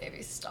 Oh,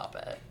 baby, stop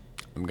it.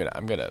 I'm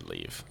gonna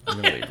leave.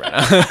 I'm gonna leave right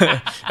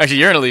now. Actually,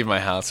 you're gonna leave my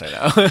house right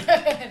now.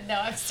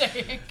 No, I'm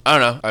staying. I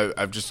don't know.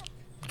 I've just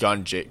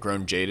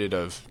grown jaded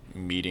of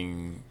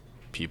meeting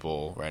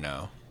people right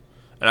now,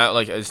 and I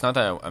like. It's not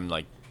that I'm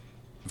like,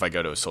 if I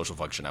go to a social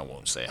function, I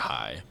won't say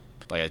hi.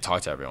 Like, I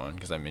talk to everyone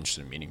because I'm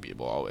interested in meeting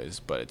people always.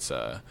 But it's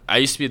I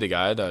used to be the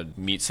guy that would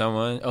meet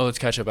someone. Oh, let's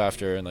catch up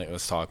after and like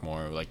let's talk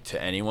more. Like,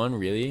 to anyone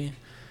really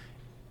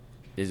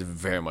is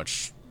very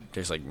much.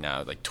 There's like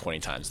now like 20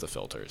 times the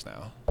filters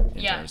now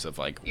in terms of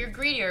like. You're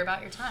greedier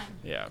about your time.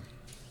 Yeah,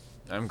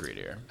 I'm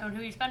greedier. And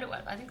who you spend it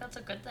with. I think that's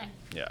a good thing.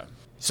 Yeah.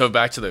 So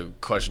back to the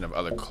question of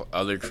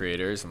other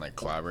creators and like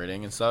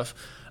collaborating and stuff.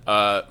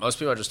 Most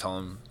people, I just tell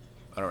them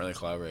I don't really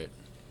collaborate.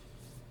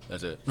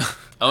 That's it.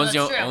 Owen's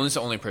the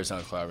only person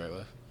I collaborate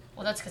with.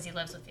 Well, that's because he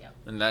lives with you.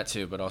 And that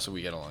too, but also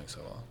we get along so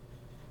well.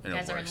 You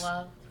guys are in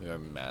love? We are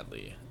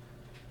madly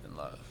in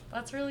love.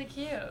 That's really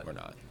cute. We're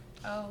not.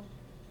 Oh.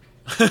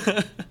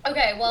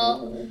 Okay,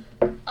 well,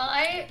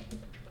 I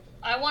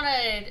want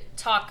to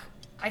talk,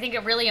 I think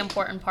a really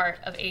important part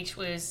of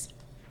HWoo's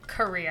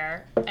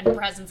career and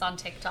presence on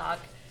TikTok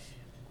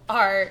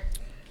are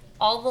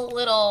all the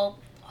little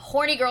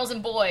horny girls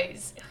and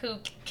boys who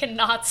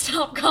cannot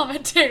stop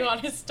commenting on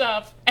his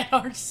stuff and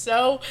are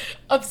so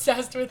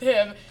obsessed with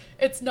him.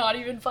 It's not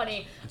even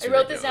funny. It's I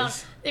wrote ridiculous.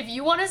 this down. If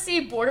you want to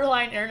see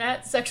borderline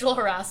internet sexual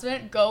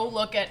harassment, go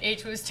look at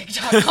HWoo's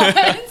TikTok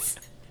comments.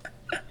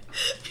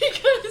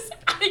 Because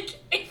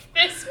if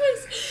this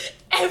was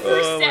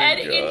ever said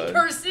in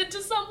person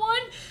to someone,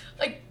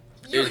 like,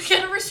 you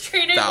get a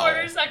restraining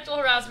order sexual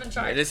harassment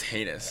charge. It is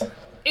heinous.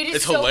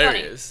 It's so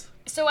hilarious. Funny.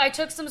 So I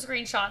took some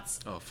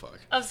screenshots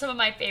of some of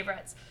my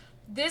favorites.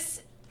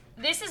 This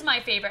is my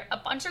favorite. A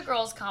bunch of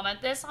girls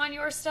comment this on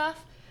your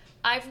stuff.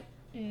 I've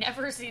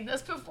never seen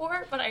this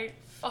before, but I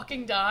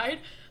fucking died.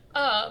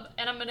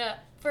 And I'm gonna,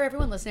 for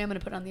everyone listening, I'm gonna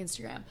put it on the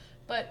Instagram.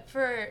 But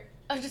for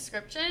a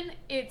description,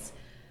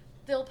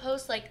 they'll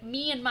post like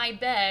me in my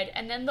bed,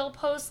 and then they'll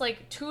post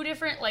like 2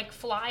 different like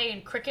fly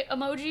and cricket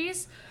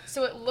emojis,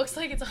 so it looks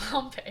like it's a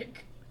hump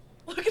pic.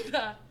 Look at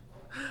that.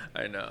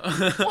 I know.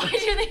 Why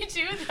do they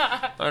do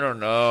that? I don't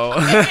know.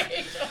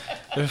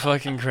 They're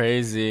fucking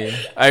crazy.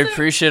 I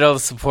appreciate all the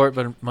support,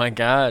 but my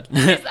God.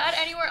 Is that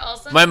anywhere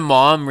else? My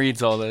mom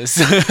reads all this.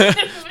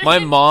 My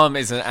mom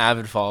is an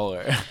avid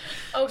follower.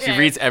 Okay. She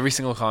reads every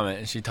single comment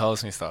and she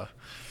tells me stuff.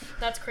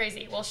 That's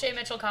crazy. Well, Shay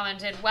Mitchell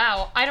commented,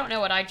 "Wow, I don't know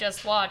what I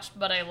just watched,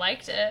 but I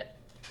liked it.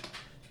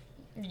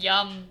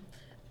 Yum."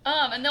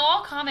 And they'll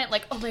all comment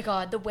like, "Oh my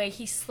God, the way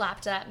he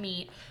slapped that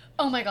meat.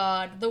 Oh my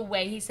God, the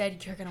way he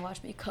said, you're gonna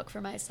watch me cook for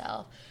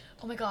myself.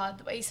 Oh my God,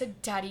 the way he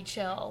said, daddy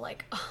chill."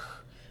 Like,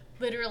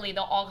 literally,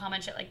 they'll all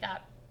comment shit like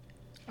that.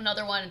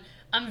 Another one,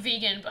 "I'm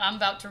vegan, but I'm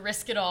about to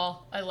risk it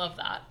all." I love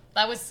that.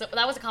 That was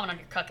a comment on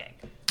your cooking.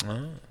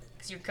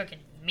 Because you're cooking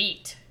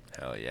meat.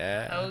 Hell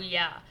yeah. Oh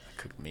yeah.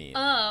 I cook meat.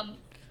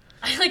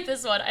 I like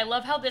this one. "I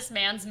love how this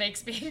man's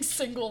makes being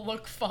single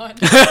look fun."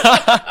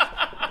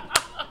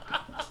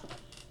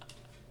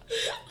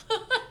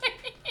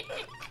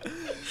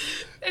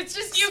 It's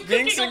just you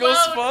being cooking single's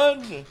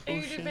alone. fun.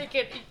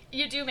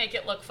 You do make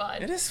it look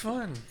fun. It is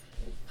fun.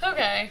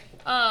 Okay.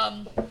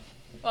 Well,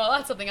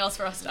 that's something else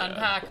for us to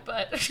unpack,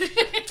 but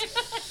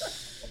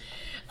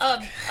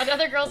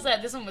another girl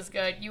said this one was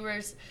good. You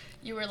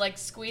were like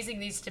squeezing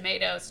these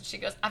tomatoes, and she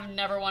goes, "I've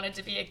never wanted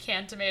to be a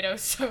canned tomato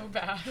so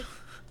bad."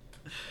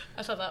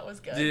 I thought that was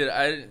good. Dude,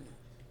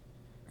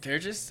 they're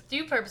just... Do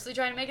you purposely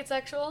try to make it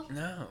sexual?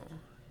 No.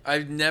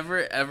 I've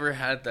never ever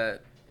had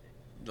that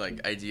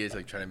like idea to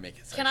like try to make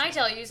it sexual. Can I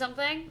tell you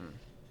something?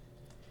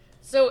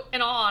 So,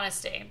 in all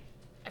honesty,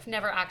 I've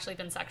never actually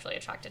been sexually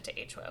attracted to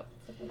HWoo.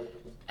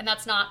 And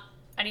that's not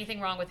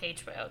anything wrong with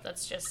HWoo.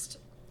 That's just...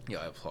 Yeah,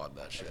 I applaud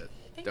that shit.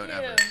 Thank Don't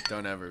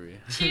you. ever be.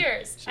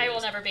 Cheers. I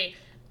will never be.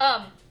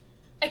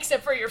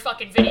 Except for your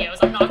fucking videos.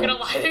 I'm not gonna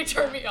lie, they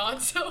turn me on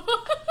so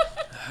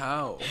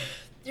How?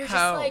 You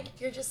just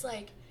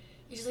like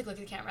look at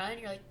the camera and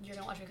you're like, "You're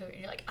gonna watch me cook," and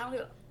you're like, "I don't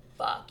give a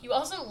fuck." You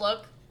also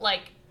look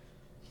like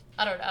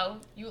I don't know.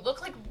 You look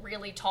like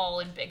really tall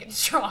and big and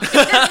strong.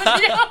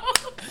 You know?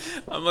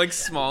 I'm like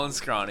small and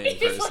scrawny in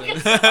He's person. like a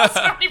small,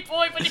 scrawny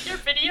boy, but in your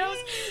videos,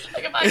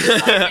 like if I saw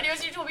your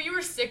videos, you told me you were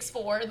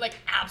 6'4" and like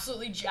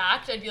absolutely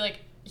jacked, I'd be like,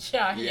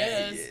 yeah, he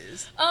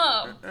is.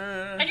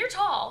 And you're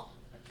tall,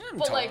 I'm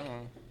but tall. like,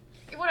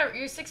 whatever.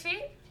 You're 6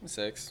 feet. I'm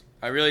 6.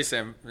 I really say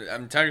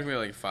I'm technically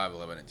like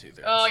 5'11" and 2/3.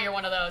 Oh, you're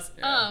one of those.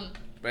 Yeah.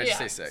 But I just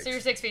say 6. So you're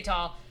 6 feet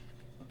tall.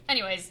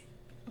 Anyways,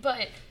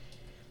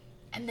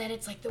 and then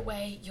it's like the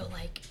way you'll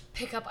like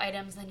pick up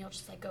items, then you'll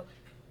just like go,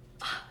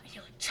 and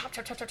you'll like chop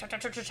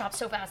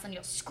so fast, and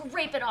you'll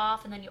scrape it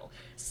off, and then you'll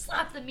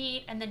slap the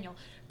meat, and then you'll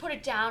put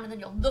it down, and then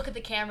you'll look at the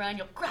camera, and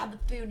you'll grab the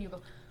food, and you'll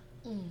go,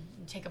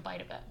 and take a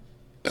bite of it.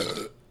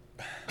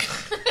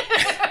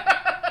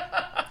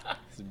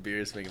 This beer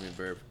is making me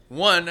burp.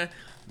 One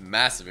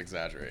massive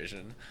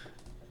exaggeration.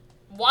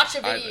 Watch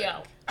a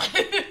video.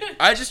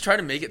 I just try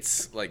to make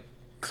it like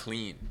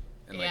clean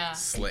and like Yeah.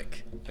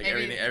 slick. Like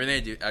Maybe- everything I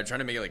do, I try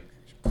to make it like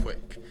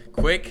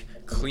quick,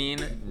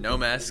 clean, no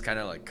mess, kind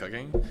of like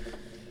cooking.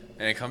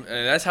 And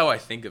that's how I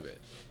think of it.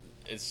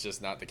 It's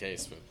just not the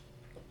case with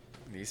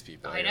these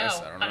people. I guess.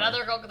 know. I don't know.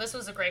 Another girl, this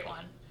was a great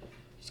one.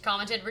 She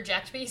commented,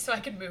 "Reject me so I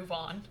can move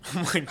on."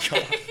 Oh my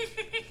god.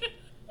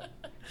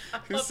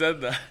 Who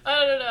said that?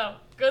 I don't know.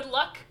 Good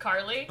luck,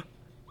 Carly.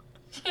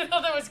 I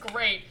thought that was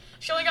great.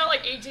 She only got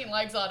like 18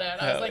 likes on it. I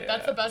was Hell like, yeah.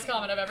 that's the best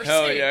comment I've ever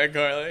Hell seen. yeah,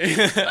 Carly.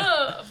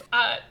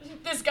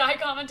 This guy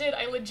commented,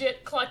 "I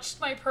legit clutched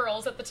my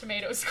pearls at the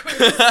tomato squeeze."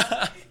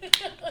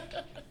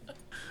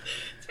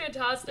 It's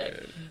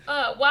fantastic.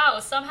 Wow,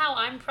 somehow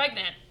I'm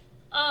pregnant.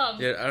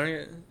 Yeah, I don't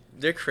even,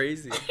 they're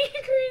crazy.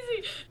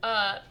 Crazy.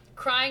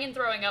 Crying and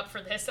throwing up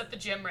for this at the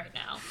gym right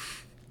now.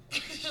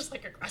 It's just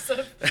like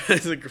aggressive.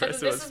 It's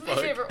aggressive This as is fuck.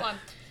 my favorite one.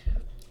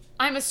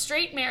 "I'm a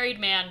straight married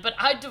man, but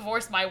I'd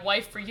divorce my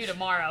wife for you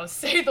tomorrow.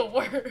 Say the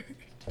word."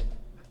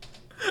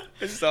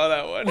 I saw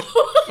that one.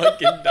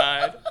 Fucking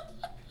died.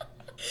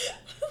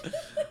 I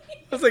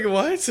was like,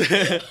 what?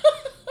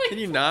 Can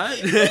you not?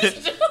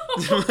 Please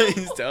don't.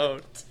 Please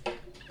don't.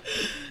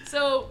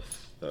 So,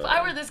 if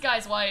I were this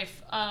guy's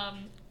wife,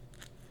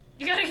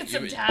 you gotta get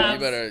some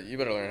tabs. You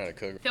better learn how to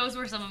cook. Those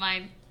were some of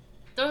my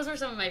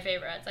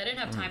favorites. I didn't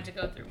have time to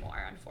go through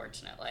more,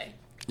 unfortunately.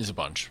 There's a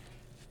bunch.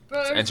 But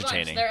there's a bunch.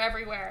 entertaining. They're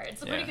everywhere.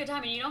 It's a pretty Yeah. good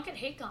time, and you don't get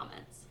hate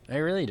comments. I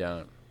really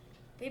don't.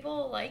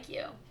 People like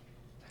you.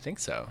 I think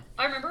so.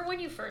 I remember when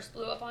you first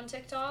blew up on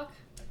TikTok.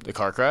 The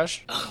car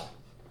crash? Oh,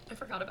 I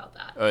forgot about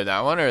that. Oh, that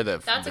one or the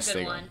That's a the good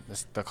sting one.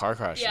 The car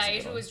crash. Yeah, is a good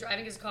Asia one. was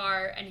driving his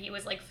car, and he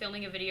was like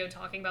filming a video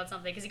talking about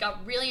something because he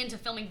got really into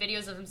filming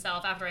videos of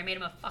himself after I made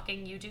him a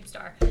fucking YouTube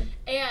star,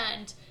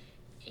 and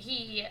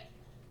he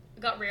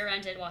got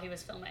rear-ended while he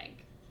was filming,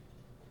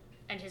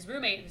 and his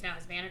roommate, who's now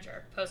his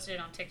manager, posted it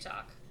on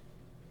TikTok,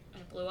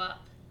 and it blew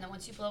up. And then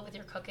once you blow up with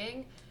your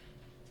cooking,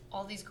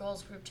 all these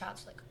girls group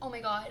chats like, "Oh my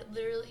god,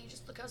 literally,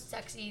 just look how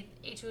sexy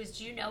H is.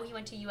 Do you know he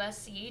went to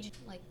USC?"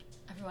 Like,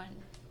 everyone,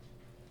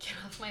 get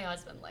off my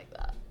husband like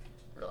that.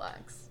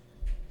 Relax.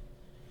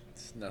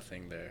 There's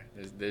nothing there.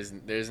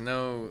 There's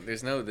no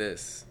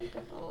this.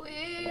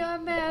 We are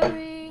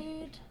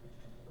married.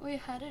 We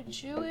had a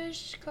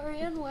Jewish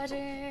Korean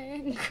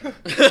wedding.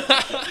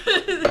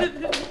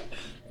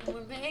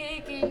 We're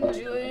making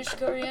Jewish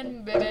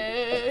Korean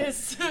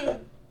babies.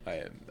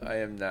 I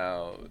am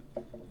now.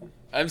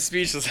 I'm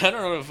speechless. I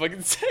don't know what to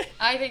fucking say.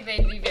 I think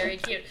they'd be very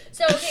cute.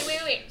 So, okay,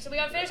 wait. So we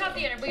gotta finish off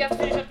the interview. We have to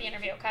finish up the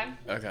interview, okay?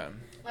 Okay.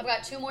 I've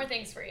got 2 more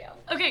things for you.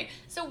 Okay,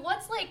 so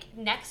what's like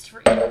next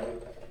for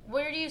you?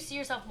 Where do you see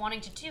yourself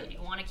wanting to do? Do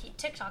you want to keep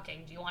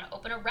TikToking? Do you want to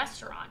open a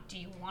restaurant? Do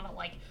you want to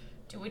like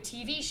do a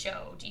TV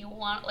show? Do you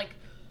want like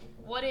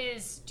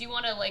do you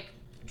want to like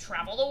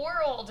travel the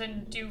world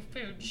and do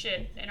food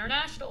shit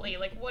internationally?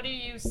 Like what do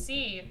you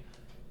see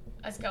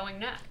as going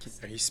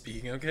next? Are you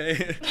speaking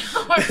okay?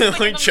 I was, in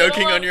like the choking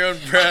middle on your own I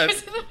was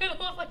breath. in the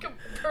middle of like a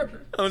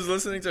bird. I was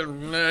listening to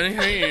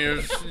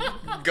hey,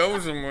 go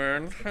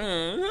somewhere.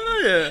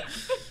 Yeah.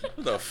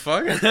 What the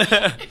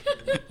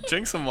fuck?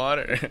 Drink some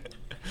water.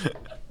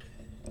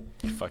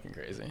 Fucking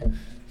crazy.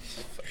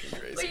 Fucking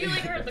crazy. But you like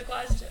heard the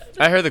question.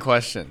 I heard the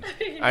question.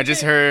 I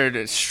just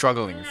heard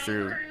struggling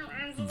through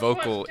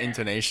vocal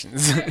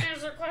intonations. Answer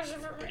the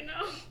question for me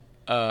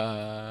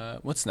now.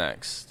 What's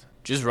next?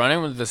 Just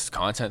running with this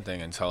content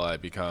thing until I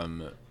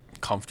become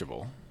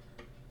comfortable.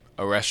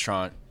 A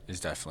restaurant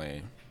is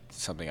definitely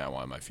something I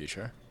want in my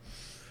future.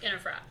 In a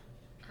frat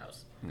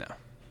house. No.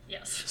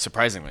 Yes.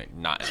 Surprisingly,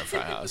 not in a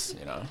frat house,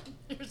 you know.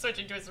 You're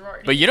switching to a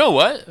sorority. But you know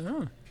what?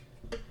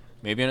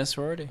 Maybe in a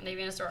sorority.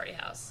 Maybe in a sorority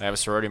house. I have a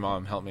sorority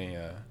mom help me.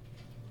 Oh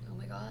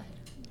my god.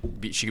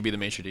 She could be the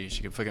maitre d'.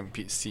 She could fucking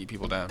seat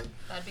people down.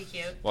 That'd be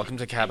cute. Welcome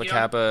to Kappa And you don't-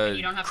 Kappa and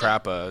you don't have to-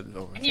 Crappa.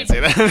 Oh, I and you- can't say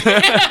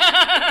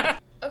that.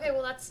 Okay,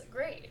 well that's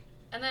great.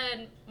 And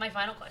then my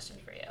final question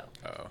for you.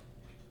 Oh.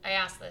 I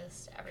ask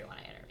this to everyone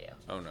I interview.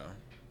 Oh no.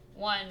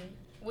 1,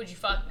 would you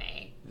fuck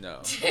me? No.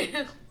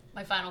 2,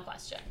 my final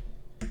question.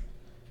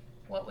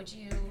 What would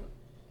you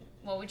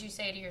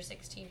say to your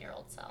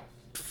 16-year-old self?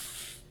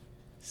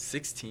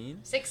 16?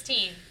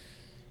 16.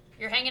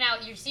 You're hanging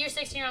out. You see your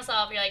 16-year-old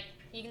self. You're like,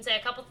 you can say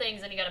a couple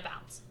things, and you gotta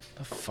bounce.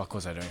 The fuck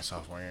was I doing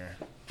sophomore year?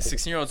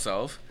 16-year-old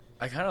self.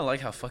 I kind of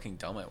like how fucking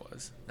dumb I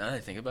was. Now that I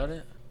think about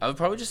it, I would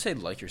probably just say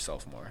like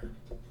yourself more.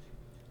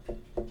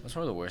 That's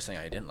probably the worst thing.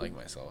 I didn't like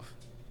myself.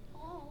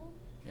 Oh.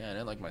 Yeah, I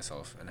didn't like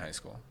myself in high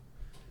school.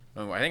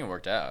 I think it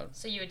worked out.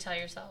 So you would tell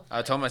yourself. I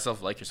would tell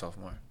myself like yourself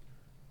more.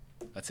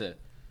 That's it.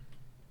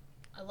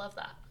 I love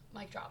that.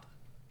 Mic drop.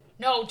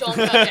 No, don't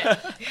touch it.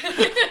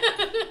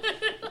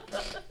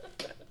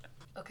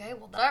 Okay,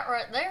 well that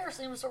right there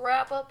seems to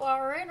wrap up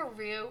our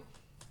interview.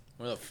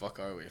 Where the fuck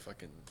are we?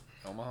 Fucking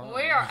Omaha?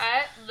 We are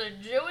at the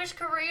Jewish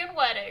Korean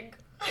wedding.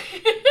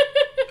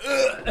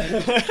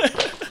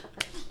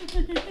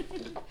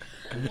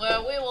 Where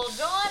we will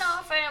join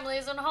our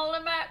families in holy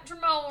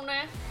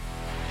matrimony.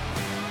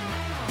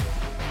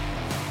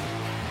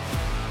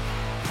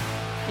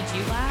 Did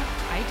you laugh?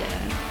 I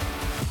didn't.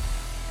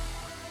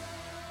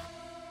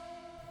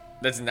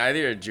 That's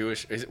neither a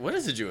Jewish... what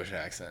is a Jewish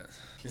accent?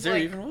 Is there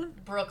Like even one?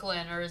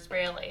 Brooklyn or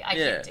Israeli. I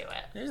can't do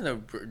it. There's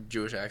no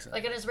Jewish accent.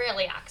 Like an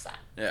Israeli accent.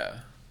 Yeah.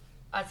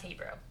 That's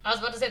Hebrew. I was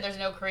about to say there's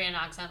no Korean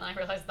accent, and I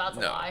realized that's a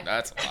lie.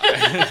 That's a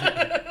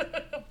lie.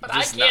 But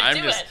I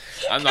can't do it.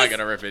 I'm not going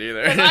to rip it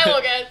either. Because I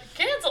will get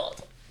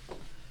canceled.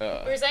 We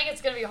were saying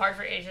it's going to be hard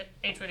for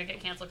H.W. to get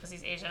canceled because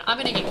he's Asian. I'm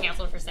going to get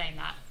canceled for saying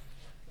that.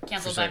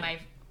 Canceled by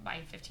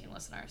my 15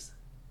 listeners.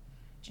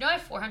 Do you know I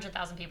have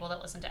 400,000 people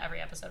that listen to every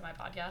episode of my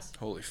podcast?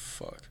 Holy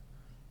fuck.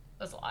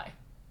 That's a lie.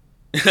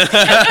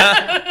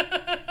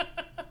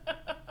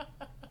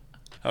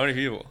 How many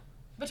people?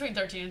 Between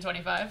 13 and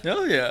 25.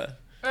 Oh, yeah.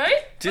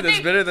 Right? Dude, that's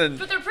better than...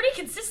 But they're pretty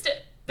consistent.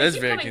 They That's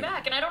keep very coming cute.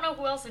 back, and I don't know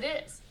who else it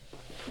is.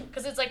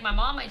 Because it's like my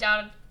mom, my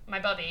dad, my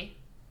bubby,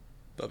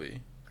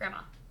 grandma.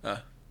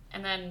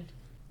 And then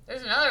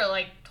there's another,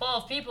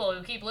 12 people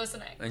who keep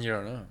listening. And you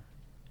don't know.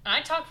 And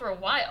I talk for a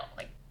while.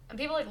 And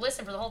people,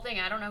 listen for the whole thing,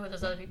 and I don't know who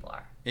those other people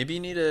are. Maybe you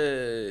need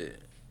to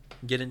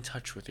get in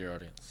touch with your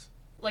audience.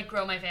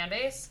 Grow my fan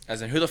base?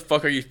 As in, who the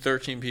fuck are you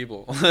 13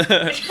 people? Who Fucking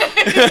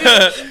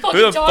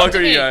the talk fuck to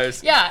are me. you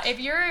guys? Yeah, if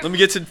you're... Let me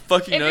get to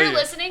fucking know If you're you.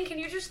 listening, can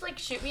you just,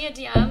 shoot me a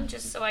DM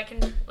just so I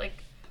can, I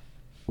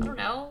don't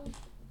know.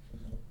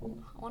 I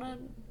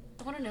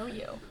want to know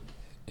you.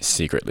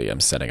 Secretly,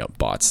 I'm setting up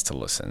bots to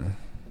listen.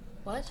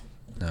 What?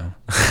 No.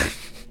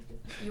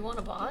 You want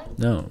a bot?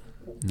 No.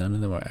 None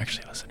of them are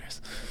actually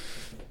listeners.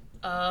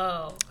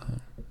 Oh.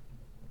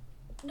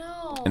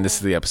 No. And this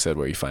is the episode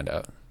where you find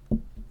out.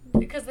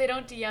 Because they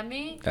don't DM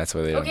me? That's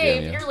why they don't Okay, DM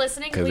if you. you're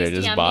listening, 'Cause please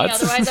they're just DM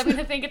bots? me. Otherwise, I'm going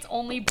to think it's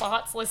only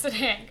bots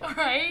listening.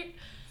 Alright?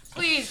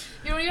 Please.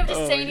 You don't even have to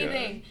Oh say my God.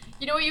 anything.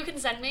 You know what you can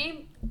send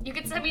me? You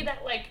can send me that,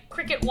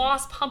 cricket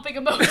wasp humping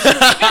emoji.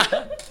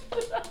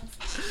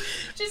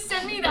 Just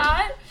send me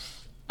that.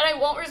 And I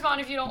won't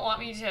respond if you don't want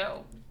me to.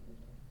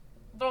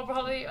 But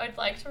I'd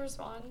like to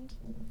respond.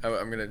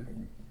 I'm going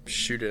to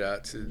shoot it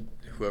out to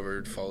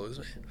whoever follows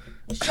me.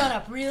 Shut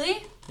up,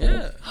 really?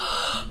 Yeah.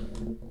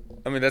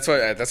 I mean, that's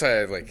why I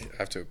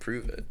have to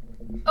approve it.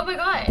 Oh my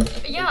god.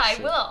 Yeah, I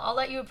shit. will. I'll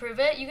let you approve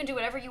it. You can do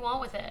whatever you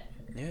want with it.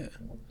 Yeah.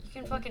 You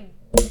can fucking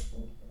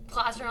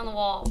plaster it on the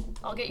wall.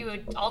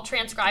 I'll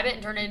transcribe it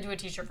and turn it into a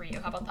t-shirt for you.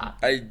 How about that?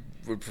 I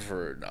would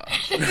prefer not.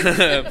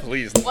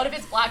 Please. What if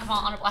it's black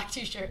font on a black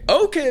t-shirt?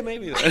 Okay,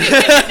 maybe then.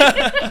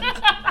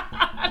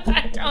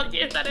 I tell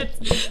you that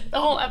it's the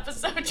whole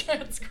episode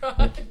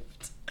transcribed.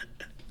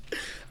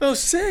 Oh,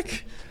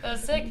 sick. That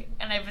was sick.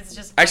 And if it's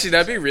just... Actually,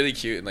 that'd be really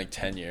cute in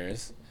 10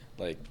 years.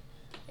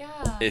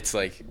 Yeah. It's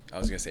I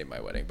was gonna say my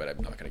wedding, but I'm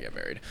not gonna get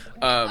married.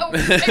 Oh,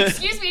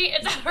 excuse me,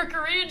 it's our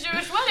Korean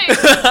Jewish wedding.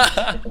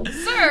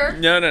 Sir.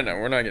 No,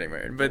 we're not getting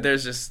married. But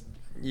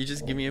you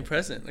just give me a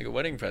present, a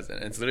wedding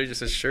present. It's literally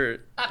just a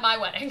shirt. At my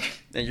wedding.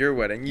 At your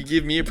wedding, you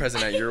give me a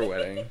present at your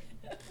wedding.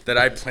 That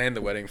I planned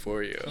the wedding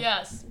for you.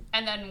 Yes.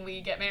 And then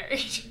we get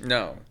married.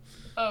 No.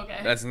 Okay.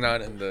 That's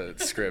not in the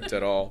script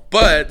at all.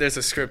 But there's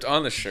a script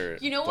on the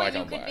shirt. You know what black you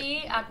on could black.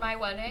 be at my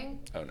wedding?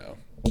 Oh no.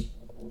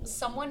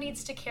 Someone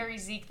needs to carry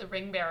Zeke the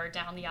ring bearer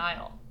down the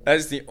aisle. That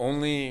is the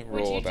only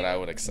Would role you that do- I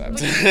would accept.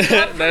 would you do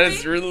that for That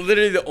is me?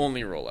 literally the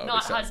only role I would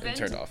Not accept husband. and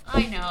turned off.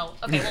 I know.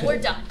 Okay, well we're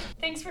done.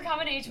 Thanks for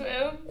coming,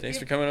 H2O. Thanks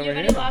for coming over you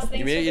have here. any last things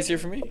You made it for- easier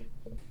for me.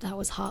 That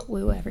was hot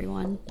woo,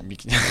 everyone. You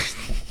can-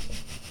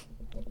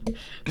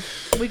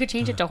 We could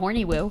change it to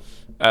horny woo.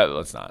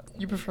 Let's not.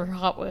 You prefer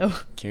hot woo.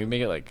 Can we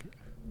make it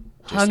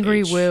just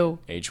Hungry woo.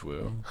 H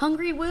woo.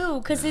 Hungry woo,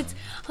 cause it's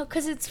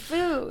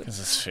food. This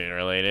is food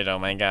related. Oh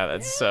my god,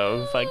 that's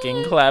so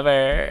fucking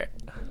clever.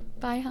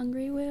 Bye,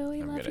 hungry woo.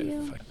 We love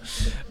you.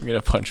 I'm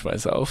gonna punch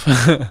myself.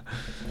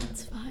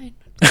 It's fine.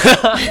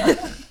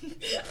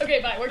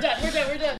 Okay, bye. We're done.